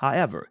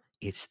 However,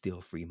 it's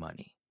still free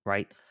money,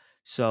 right?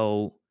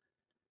 So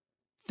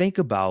think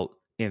about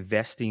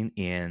investing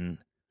in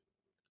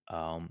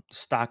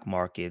stock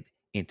market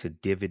into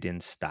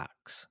dividend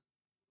stocks.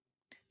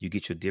 You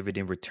get your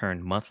dividend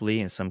return monthly.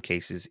 In some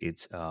cases,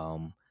 it's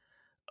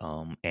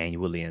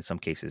annually. In some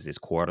cases, it's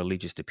quarterly.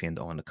 Just depend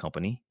on the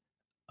company.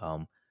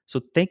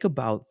 So think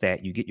about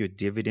that. You get your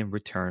dividend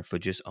return for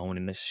just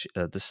owning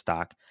the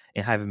stock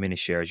and however many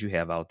shares you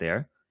have out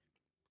there,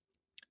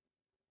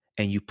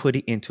 and you put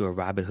it into a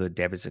Robinhood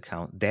debits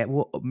account. That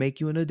will make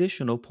you an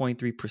additional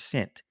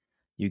 0.3%.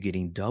 You're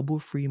getting double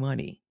free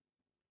money.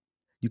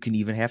 You can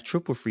even have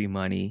triple free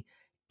money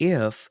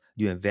if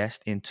you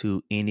invest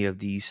into any of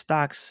these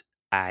stocks,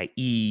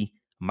 i.e.,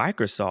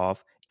 Microsoft,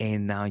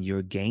 and now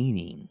you're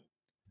gaining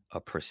a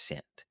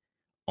percent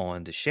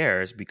on the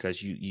shares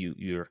because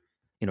you're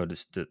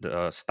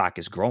the stock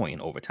is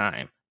growing over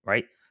time,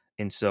 right?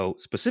 And so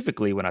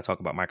specifically when I talk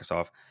about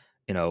Microsoft,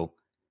 you know,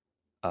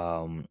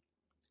 um,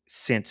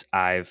 since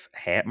I've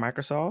had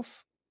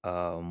Microsoft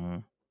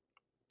in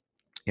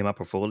my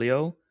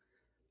portfolio,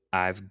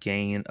 I've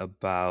gained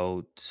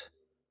about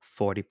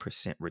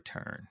 40%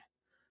 return.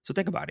 So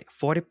think about it,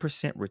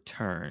 40%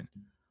 return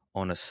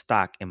on a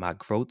stock in my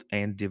growth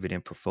and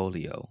dividend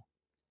portfolio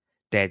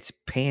that's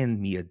paying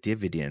me a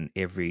dividend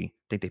I think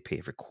they pay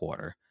every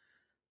quarter.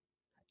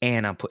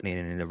 And I'm putting it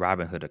in the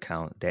Robinhood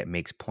account that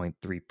makes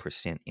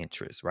 0.3%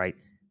 interest, right?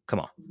 Come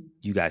on.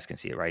 You guys can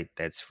see it, right?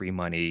 That's free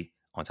money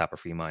on top of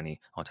free money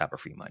on top of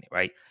free money,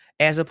 right?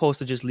 As opposed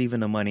to just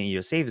leaving the money in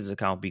your savings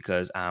account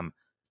because I'm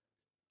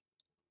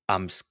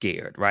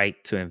scared, right,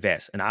 to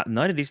invest. And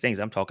none of these things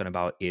I'm talking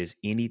about is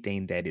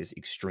anything that is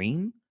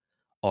extreme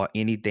or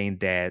anything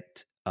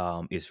that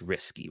is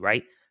risky,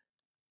 right?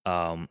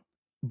 Um,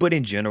 but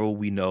in general,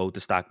 we know the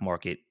stock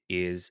market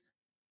is,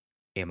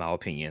 in my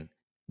opinion,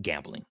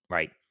 gambling,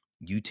 right?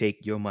 You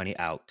take your money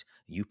out,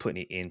 you put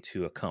it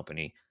into a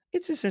company,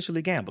 it's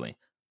essentially gambling,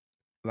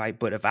 right?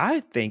 But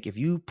if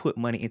you put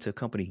money into a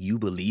company you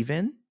believe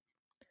in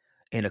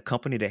a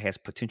company that has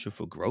potential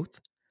for growth,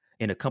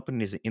 in a company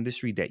that's an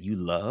industry that you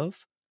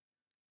love,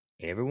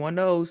 everyone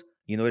knows,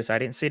 you notice I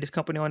didn't say this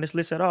company on this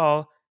list at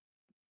all.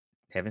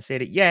 Haven't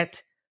said it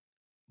yet,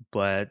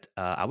 but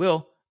I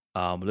will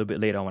a little bit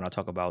later on when I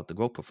talk about the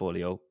growth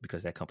portfolio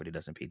because that company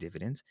doesn't pay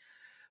dividends.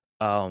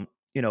 Um,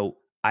 you know,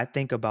 I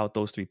think about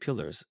those three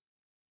pillars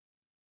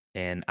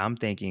and I'm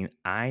thinking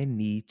I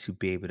need to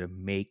be able to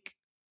make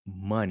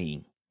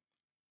money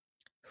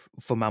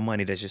for my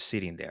money that's just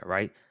sitting there,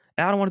 right?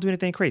 And I don't want to do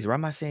anything crazy. Right?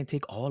 I'm not saying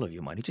take all of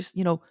your money, just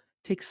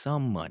take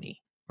some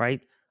money,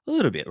 right? A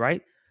little bit,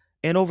 right?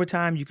 And over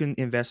time, you can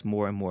invest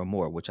more and more and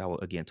more, which I will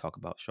again talk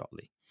about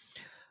shortly.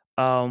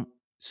 Um,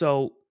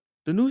 so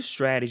the new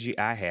strategy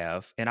I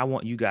have, and I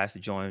want you guys to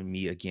join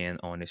me again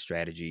on this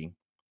strategy.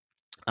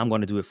 I'm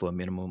going to do it for a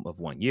minimum of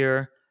 1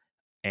 year,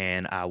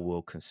 and I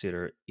will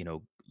consider,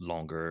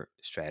 longer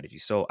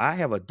strategies. So I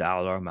have a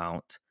dollar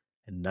amount,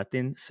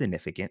 nothing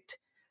significant,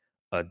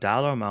 a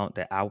dollar amount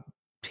that I'm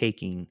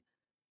taking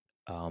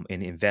and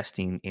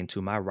investing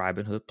into my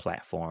Robinhood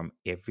platform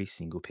every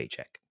single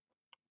paycheck.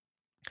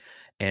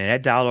 And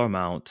that dollar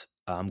amount,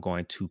 I'm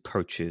going to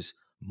purchase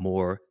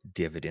more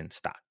dividend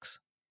stocks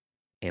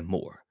and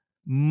more.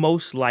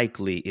 Most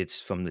likely it's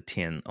from the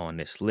 10 on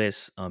this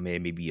list.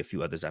 Maybe a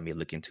few others I may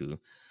look into,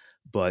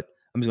 but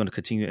I'm just going to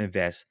continue to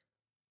invest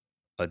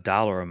a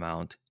dollar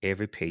amount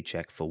every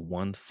paycheck for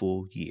 1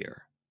 full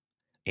year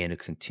and to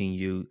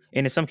continue.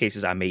 And in some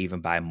cases, I may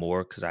even buy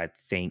more because I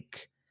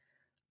think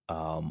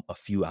a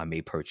few I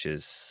may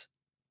purchase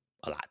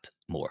a lot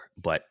more.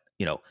 But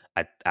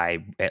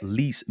I at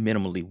least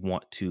minimally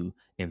want to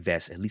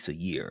invest at least a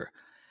year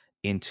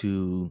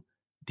into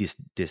this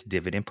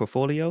dividend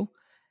portfolio.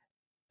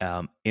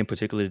 In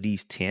particular,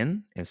 these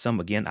 10 and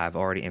some again I've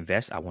already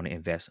invested. I want to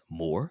invest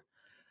more.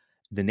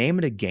 The name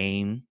of the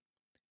game,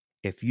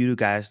 if you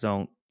guys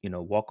don't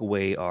walk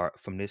away or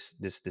from this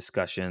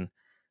discussion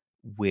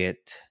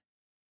with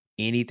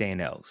anything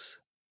else,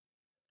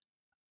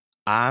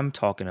 I'm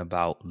talking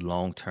about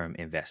long-term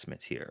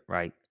investments here,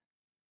 right?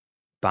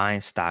 Buying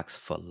stocks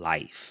for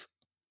life.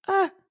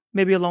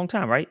 Maybe a long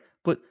time, right?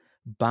 But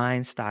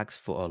buying stocks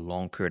for a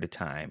long period of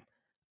time.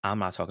 I'm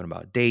not talking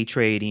about day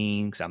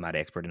trading because I'm not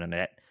an expert in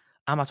that.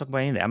 I'm not talking about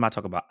any of that. I'm not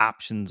talking about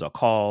options or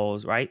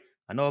calls, right?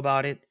 I know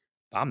about it,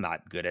 but I'm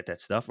not good at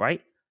that stuff,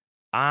 right?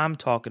 I'm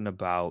talking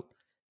about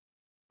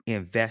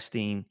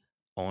investing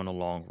on a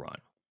long run.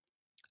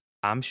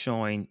 I'm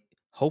showing,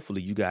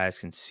 hopefully you guys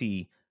can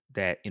see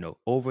that,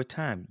 over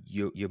time,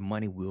 your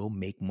money will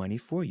make money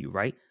for you,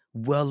 right?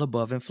 Well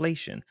above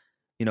inflation.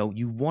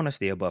 You want to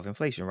stay above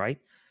inflation, right?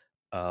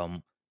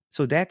 Um,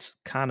 so that's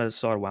kind of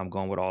sort of where I'm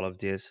going with all of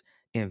this.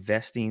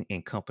 Investing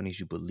in companies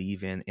you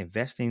believe in,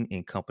 investing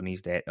in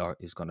companies that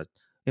is gonna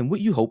and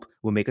what you hope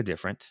will make a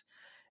difference.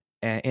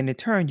 And in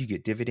turn, you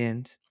get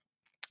dividends.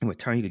 In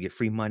return, you could get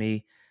free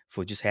money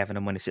for just having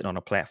the money sitting on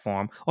a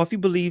platform. Or if you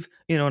believe,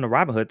 in the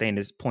Robinhood thing,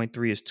 this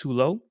 0.3 is too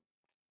low,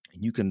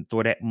 and you can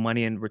throw that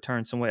money in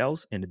return somewhere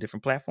else in a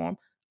different platform.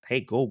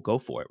 Hey, go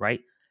for it, right?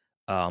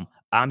 I'm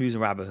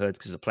using Robinhood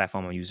because it's a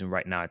platform I'm using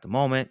right now at the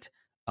moment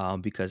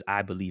because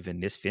I believe in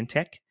this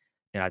fintech,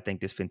 and I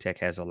think this fintech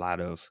has a lot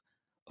of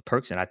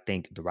perks, and I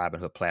think the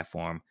Robinhood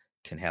platform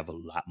can have a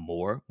lot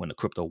more when the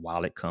crypto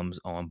wallet comes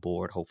on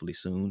board, hopefully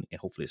soon,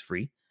 and hopefully it's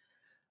free,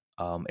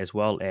 as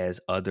well as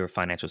other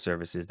financial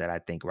services that I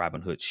think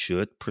Robinhood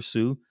should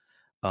pursue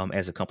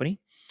as a company.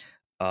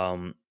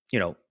 you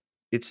know,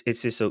 it's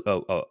just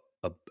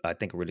I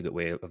think a really good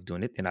way of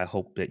doing it, and I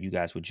hope that you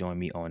guys would join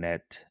me on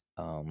that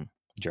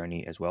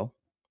journey as well.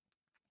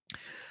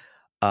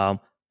 Um,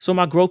 so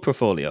my growth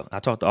portfolio, I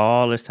talked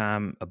all this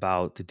time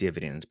about the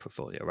dividends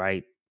portfolio,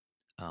 right?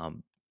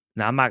 Um,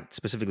 Now I'm not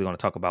specifically going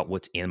to talk about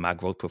what's in my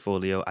growth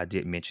portfolio. I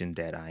did mention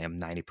that I am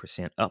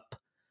 90% up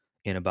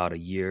in about a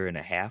year and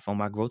a half on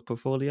my growth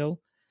portfolio.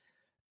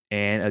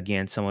 And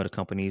again, some of the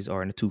companies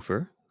are in the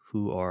twofer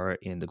who are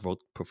in the growth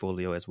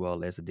portfolio as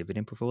well as the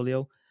dividend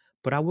portfolio.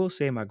 But I will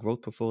say my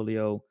growth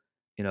portfolio,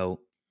 you know,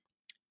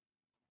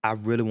 I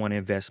really want to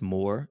invest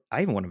more.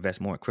 I even want to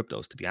invest more in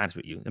cryptos, to be honest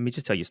with you. Let me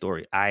just tell you a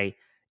story. I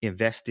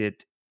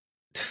invested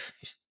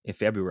in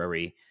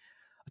February.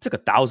 I took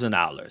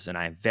 $1,000 and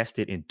I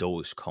invested in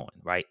Dogecoin,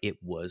 right? It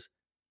was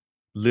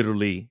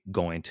literally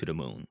going to the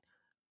moon.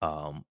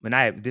 And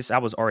I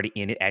was already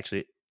in it.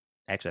 Actually,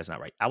 that's not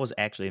right. I was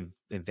actually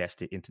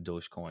invested into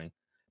Dogecoin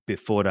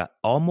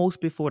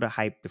almost before the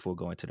hype before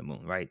going to the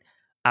moon, right?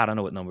 I don't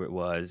know what number it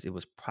was. It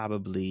was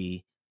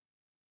probably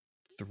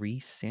 3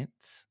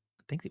 cents.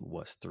 I think it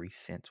was 3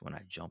 cents when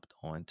I jumped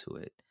onto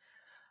it.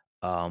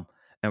 Um,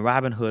 and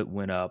Robinhood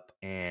went up,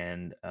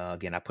 and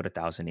again, I put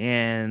 1,000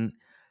 in.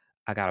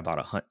 I got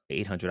about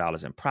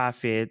 $800 in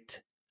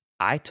profit.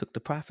 I took the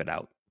profit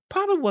out.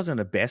 Probably wasn't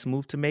the best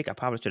move to make. I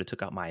probably should have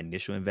took out my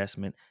initial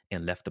investment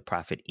and left the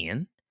profit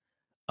in.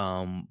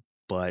 Um,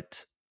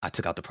 but I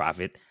took out the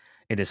profit,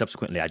 and then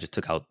subsequently I just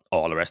took out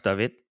all the rest of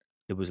it.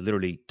 It was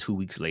literally 2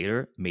 weeks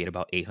later, made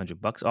about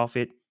 $800 off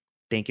it,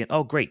 thinking,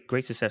 "Oh, great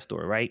success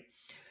story, right?"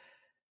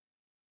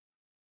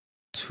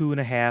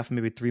 2.5,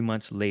 maybe 3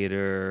 months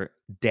later,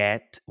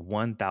 that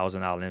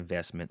 $1,000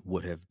 investment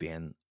would have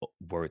been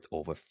worth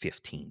over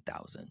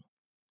 15,000,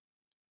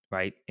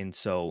 right? And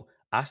so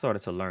I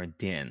started to learn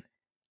then.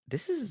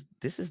 This is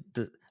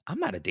the I'm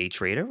not a day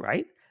trader,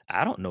 right?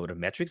 I don't know the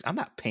metrics. I'm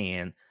not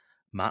paying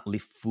Motley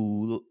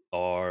Fool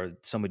or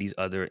some of these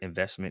other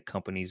investment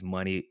companies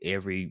money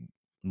every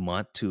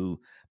month to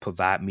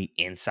provide me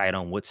insight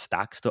on what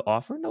stocks to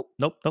offer.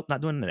 Nope,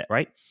 not doing that,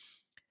 right?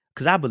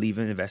 Because I believe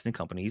in investing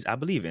companies I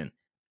believe in,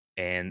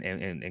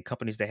 and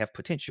companies that have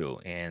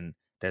potential and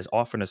that's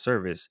offering a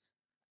service.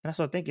 And I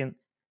started thinking,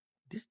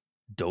 this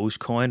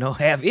Dogecoin don't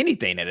have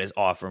anything that is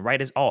offering,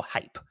 right? It's all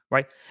hype,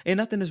 right? And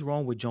nothing is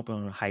wrong with jumping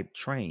on a hype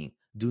train.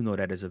 Do know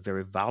that it's a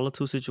very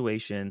volatile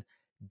situation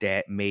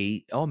that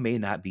may or may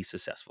not be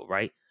successful,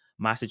 right?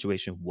 My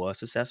situation was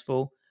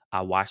successful.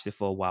 I watched it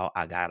for a while.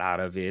 I got out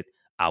of it.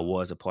 I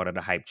was a part of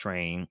the hype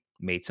train,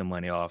 made some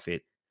money off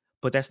it.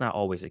 But that's not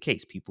always the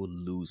case. People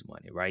lose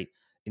money, right?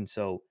 And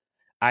so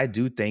I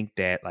do think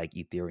that like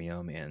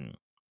Ethereum and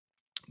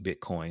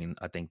Bitcoin,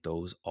 I think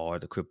those are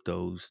the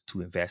cryptos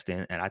to invest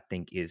in. And I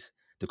think is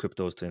the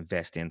cryptos to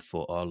invest in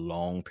for a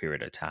long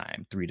period of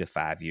time, 3 to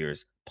 5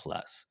 years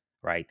plus,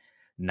 right?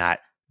 Not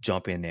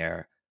jump in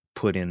there,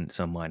 put in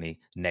some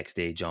money, next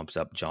day jumps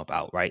up, jump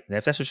out, right? And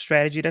if that's a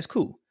strategy, that's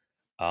cool.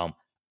 Um,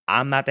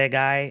 I'm not that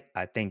guy.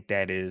 I think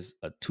that is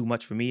too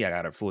much for me. I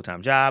got a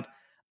full-time job.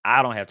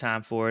 I don't have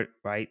time for it,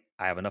 right?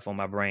 I have enough on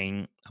my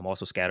brain. I'm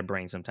also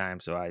scatterbrained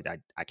sometimes, so I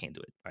can't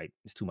do it, right?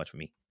 It's too much for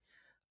me.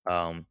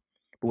 Um,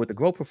 but with the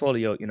growth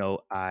portfolio,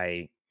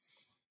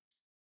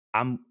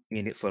 I'm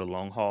in it for the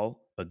long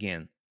haul.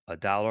 Again, a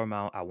dollar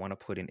amount I want to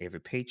put in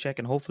every paycheck,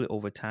 and hopefully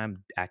over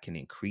time I can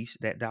increase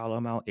that dollar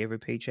amount every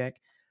paycheck.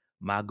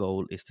 My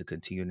goal is to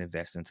continue to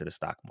invest into the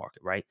stock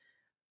market, right?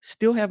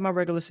 Still have my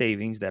regular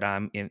savings that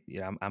I'm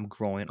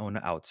growing on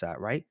the outside,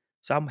 right?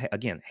 So I'm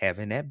again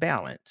having that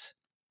balance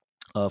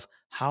of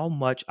how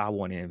much I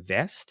want to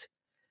invest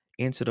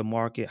into the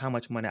market, how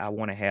much money I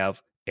want to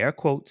have, air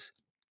quotes,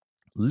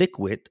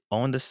 liquid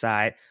on the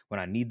side when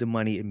I need the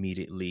money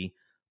immediately.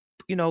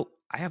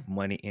 I have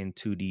money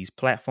into these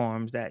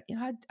platforms that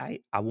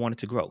I wanted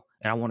to grow,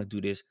 and I want to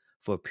do this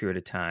for a period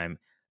of time.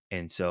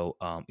 And so,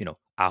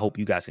 I hope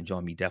you guys can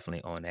join me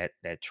definitely on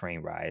that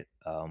train ride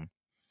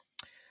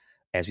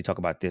as we talk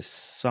about this.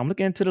 So I'm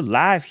looking into the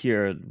live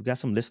here. We got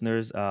some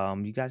listeners.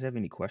 You guys have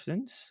any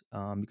questions?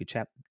 You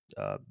could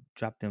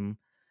drop them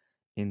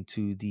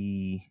into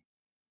the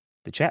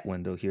chat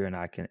window here, and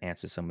I can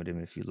answer some of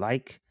them if you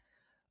like.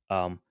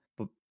 Um,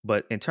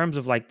 but in terms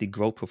of like the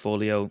growth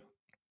portfolio,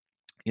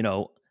 you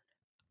know,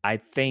 I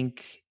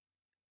think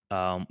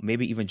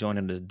maybe even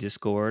joining the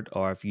Discord,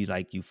 or if you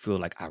feel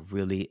like I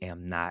really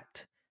am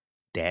not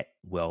that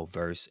well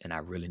versed and I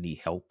really need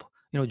help,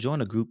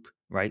 join a group,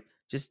 right?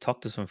 Just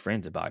talk to some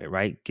friends about it,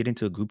 right? Get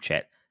into a group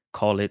chat,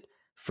 call it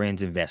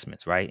Friends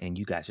Investments, right? And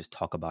you guys just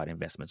talk about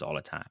investments all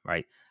the time,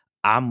 right?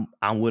 I'm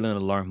willing to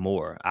learn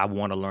more. I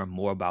want to learn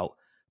more about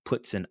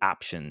puts and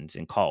options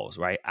and calls,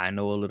 right? I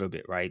know a little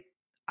bit, right?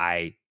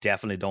 I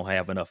definitely don't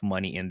have enough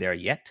money in there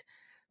yet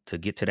to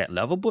get to that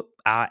level, but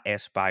I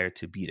aspire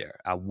to be there.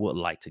 I would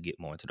like to get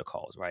more into the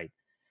calls, right?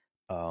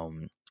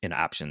 And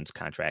options,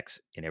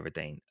 contracts, and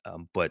everything.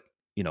 But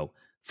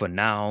for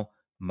now,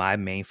 my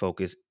main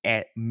focus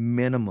at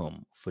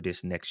minimum for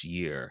this next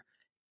year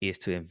is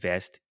to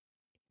invest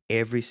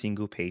every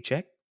single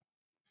paycheck,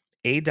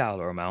 a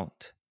dollar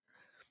amount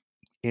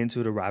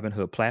into the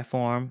Robinhood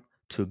platform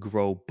to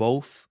grow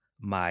both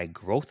my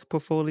growth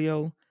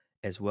portfolio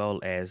as well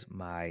as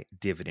my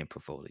dividend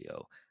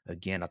portfolio.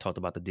 Again, I talked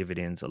about the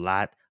dividends a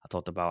lot. I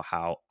talked about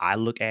how I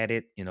look at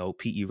it.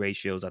 PE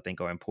ratios I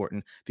think are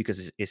important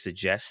because it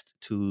suggests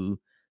to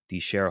the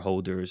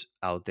shareholders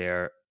out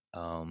there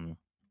um,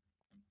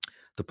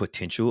 the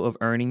potential of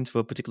earnings for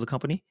a particular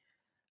company.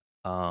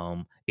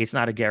 It's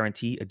not a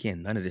guarantee.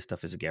 Again, none of this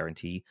stuff is a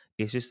guarantee.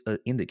 It's just an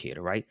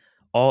indicator, right?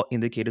 All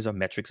indicators or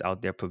metrics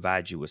out there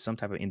provide you with some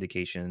type of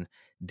indication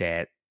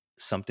that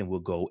something will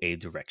go a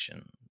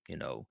direction, you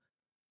know,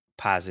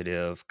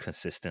 positive,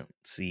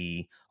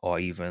 consistency, or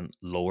even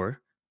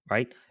lower,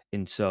 right?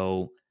 And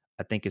so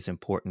I think it's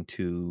important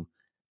to,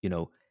 you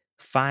know,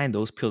 find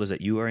those pillars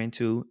that you are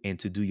into and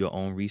to do your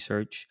own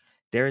research.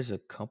 There is a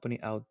company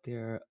out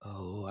there.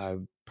 Oh, I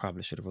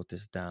probably should have wrote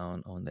this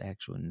down on the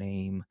actual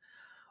name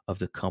of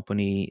the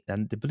company.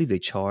 And I believe they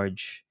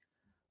charge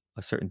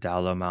a certain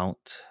dollar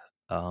amount,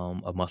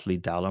 a monthly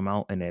dollar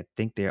amount. And I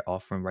think they're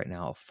offering right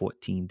now a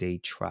 14-day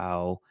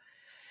trial.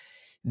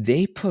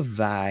 They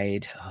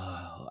provide,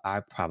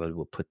 I probably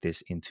will put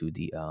this into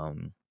the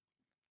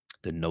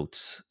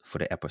notes for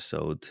the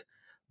episode,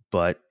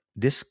 but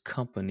this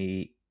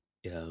company,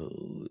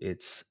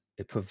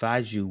 it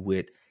provides you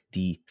with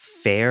the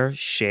fair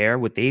share,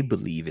 what they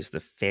believe is the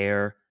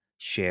fair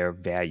share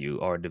value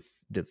or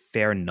the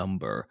fair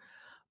number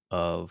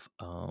of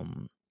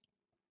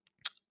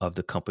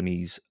the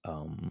company's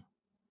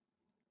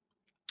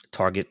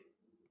target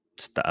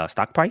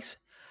stock price.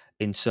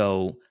 And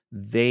so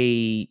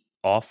they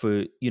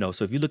offer,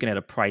 so if you're looking at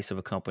a price of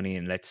a company,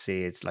 and let's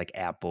say it's like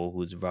Apple,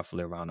 who's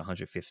roughly around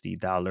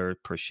 $150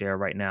 per share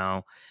right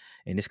now,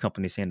 and this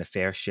company is saying the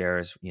fair share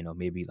is,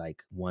 maybe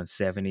like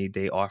 170,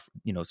 they offer,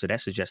 so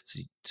that suggests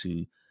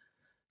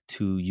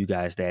to you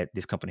guys that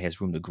this company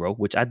has room to grow,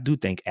 which I do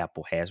think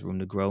Apple has room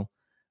to grow.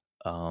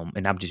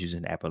 And I'm just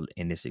using Apple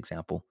in this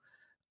example.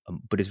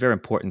 But it's very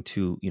important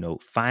to,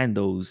 find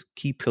those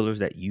key pillars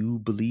that you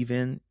believe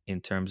in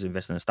terms of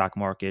investing in the stock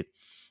market.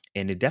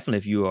 And it definitely,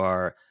 if you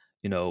are,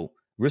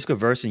 risk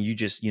averse and you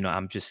just,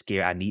 I'm just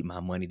scared, I need my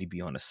money to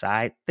be on the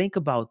side. Think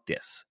about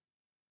this.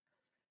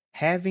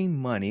 Having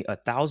money,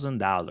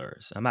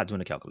 $1,000, I'm not doing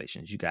the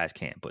calculations, you guys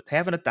can't, but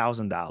having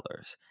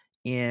 $1,000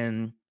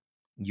 in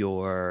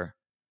your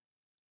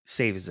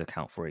savings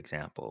account, for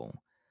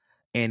example,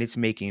 and it's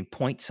making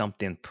point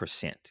something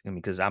percent. I mean,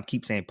 because I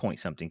keep saying point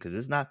something because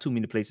there's not too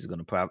many places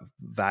going to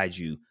provide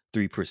you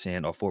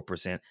 3% or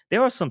 4%.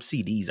 There are some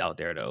CDs out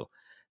there though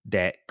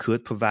that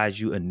could provide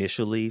you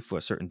initially for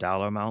a certain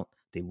dollar amount.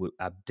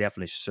 I'm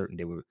definitely certain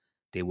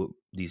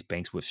these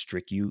banks would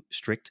strict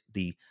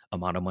the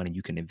amount of money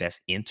you can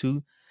invest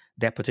into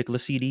that particular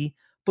CD.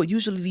 But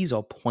usually these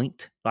are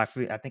I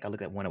think I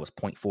looked at one that was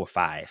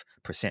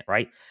 0.45%,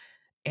 right?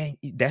 And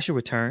that's your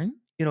return.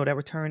 That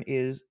return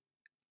is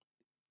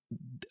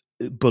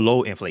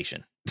below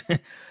inflation.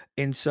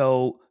 And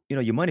so,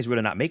 your money's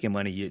really not making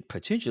money. You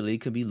potentially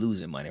could be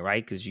losing money,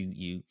 right? Because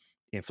you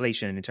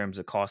inflation in terms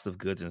of cost of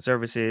goods and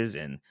services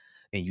and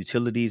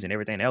utilities and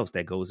everything else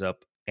that goes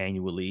up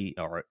annually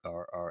or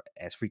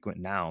as frequent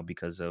now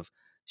because of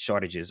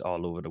shortages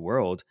all over the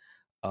world.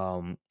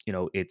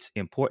 It's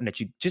important that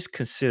you just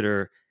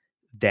consider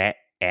that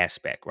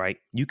aspect, right?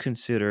 You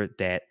consider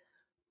that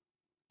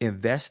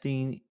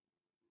investing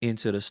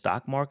into the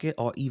stock market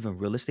or even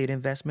real estate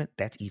investment,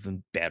 that's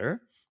even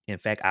better. In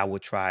fact, I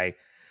would try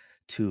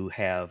to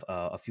have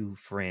a few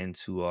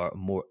friends who are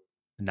more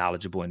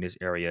knowledgeable in this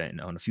area and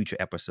on the future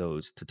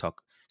episodes to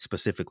talk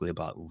specifically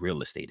about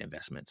real estate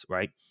investments,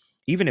 right?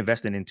 Even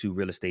investing into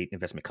real estate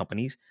investment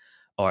companies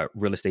or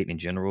real estate in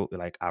general,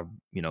 like I,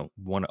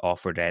 want to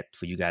offer that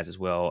for you guys as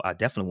well. I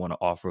definitely want to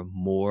offer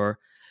more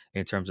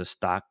in terms of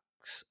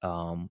stocks.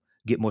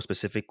 Get more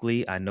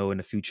specifically, I know in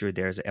the future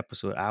there's an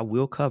episode I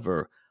will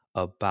cover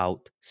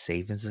about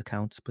savings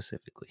accounts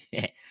specifically.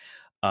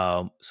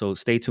 So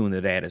stay tuned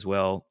to that as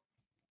well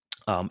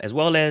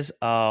as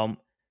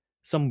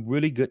some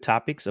really good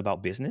topics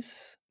about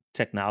business,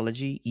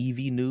 technology,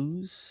 EV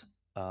news.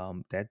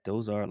 That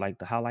those are like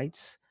the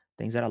highlights,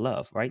 things that I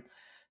love, right?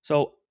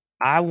 So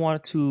I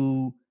want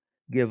to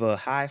give a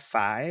high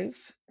five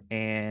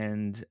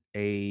and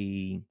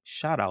a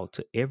shout out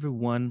to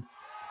everyone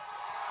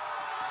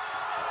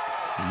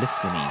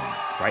listening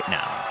right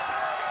now.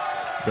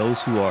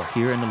 Those who are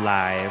here in the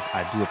live,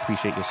 I do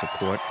appreciate your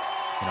support.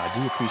 And I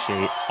do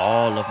appreciate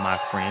all of my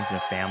friends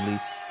and family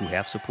who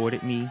have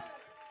supported me,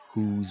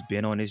 who's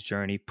been on this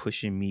journey,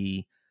 pushing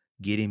me,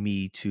 getting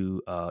me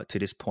to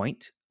this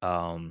point.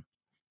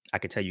 I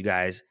can tell you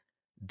guys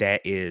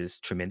that is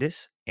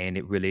tremendous, and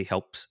it really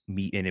helps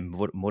me and it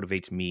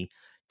motivates me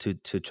to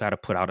try to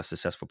put out a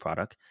successful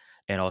product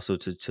and also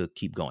to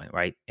keep going,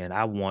 right? And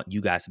I want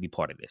you guys to be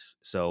part of this.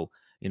 So,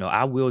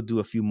 I will do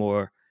a few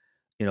more,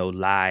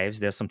 lives.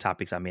 There's some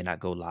topics I may not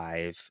go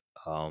live.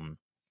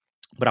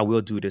 But I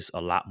will do this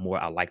a lot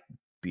more. I like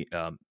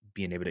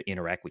being able to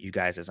interact with you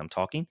guys as I'm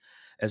talking,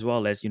 as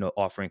well as,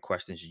 offering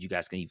questions. You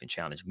guys can even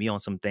challenge me on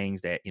some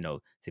things that,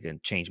 that can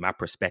change my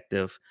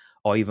perspective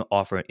or even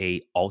offer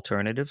a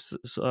alternative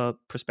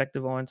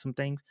perspective on some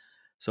things.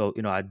 So,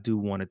 I do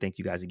want to thank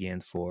you guys again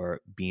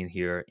for being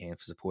here and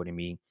for supporting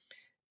me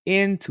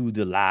into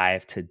the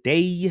live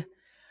today.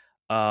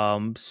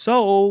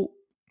 So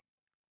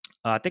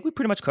I think we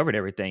pretty much covered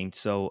everything.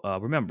 So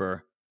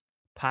remember,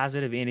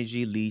 positive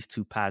energy leads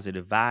to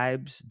positive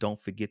vibes. Don't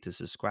forget to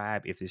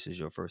subscribe if this is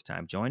your first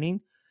time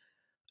joining.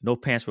 No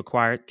Pants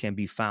Required can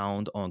be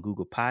found on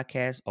Google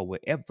Podcasts or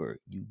wherever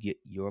you get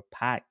your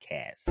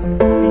podcasts.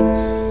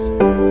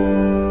 Peace.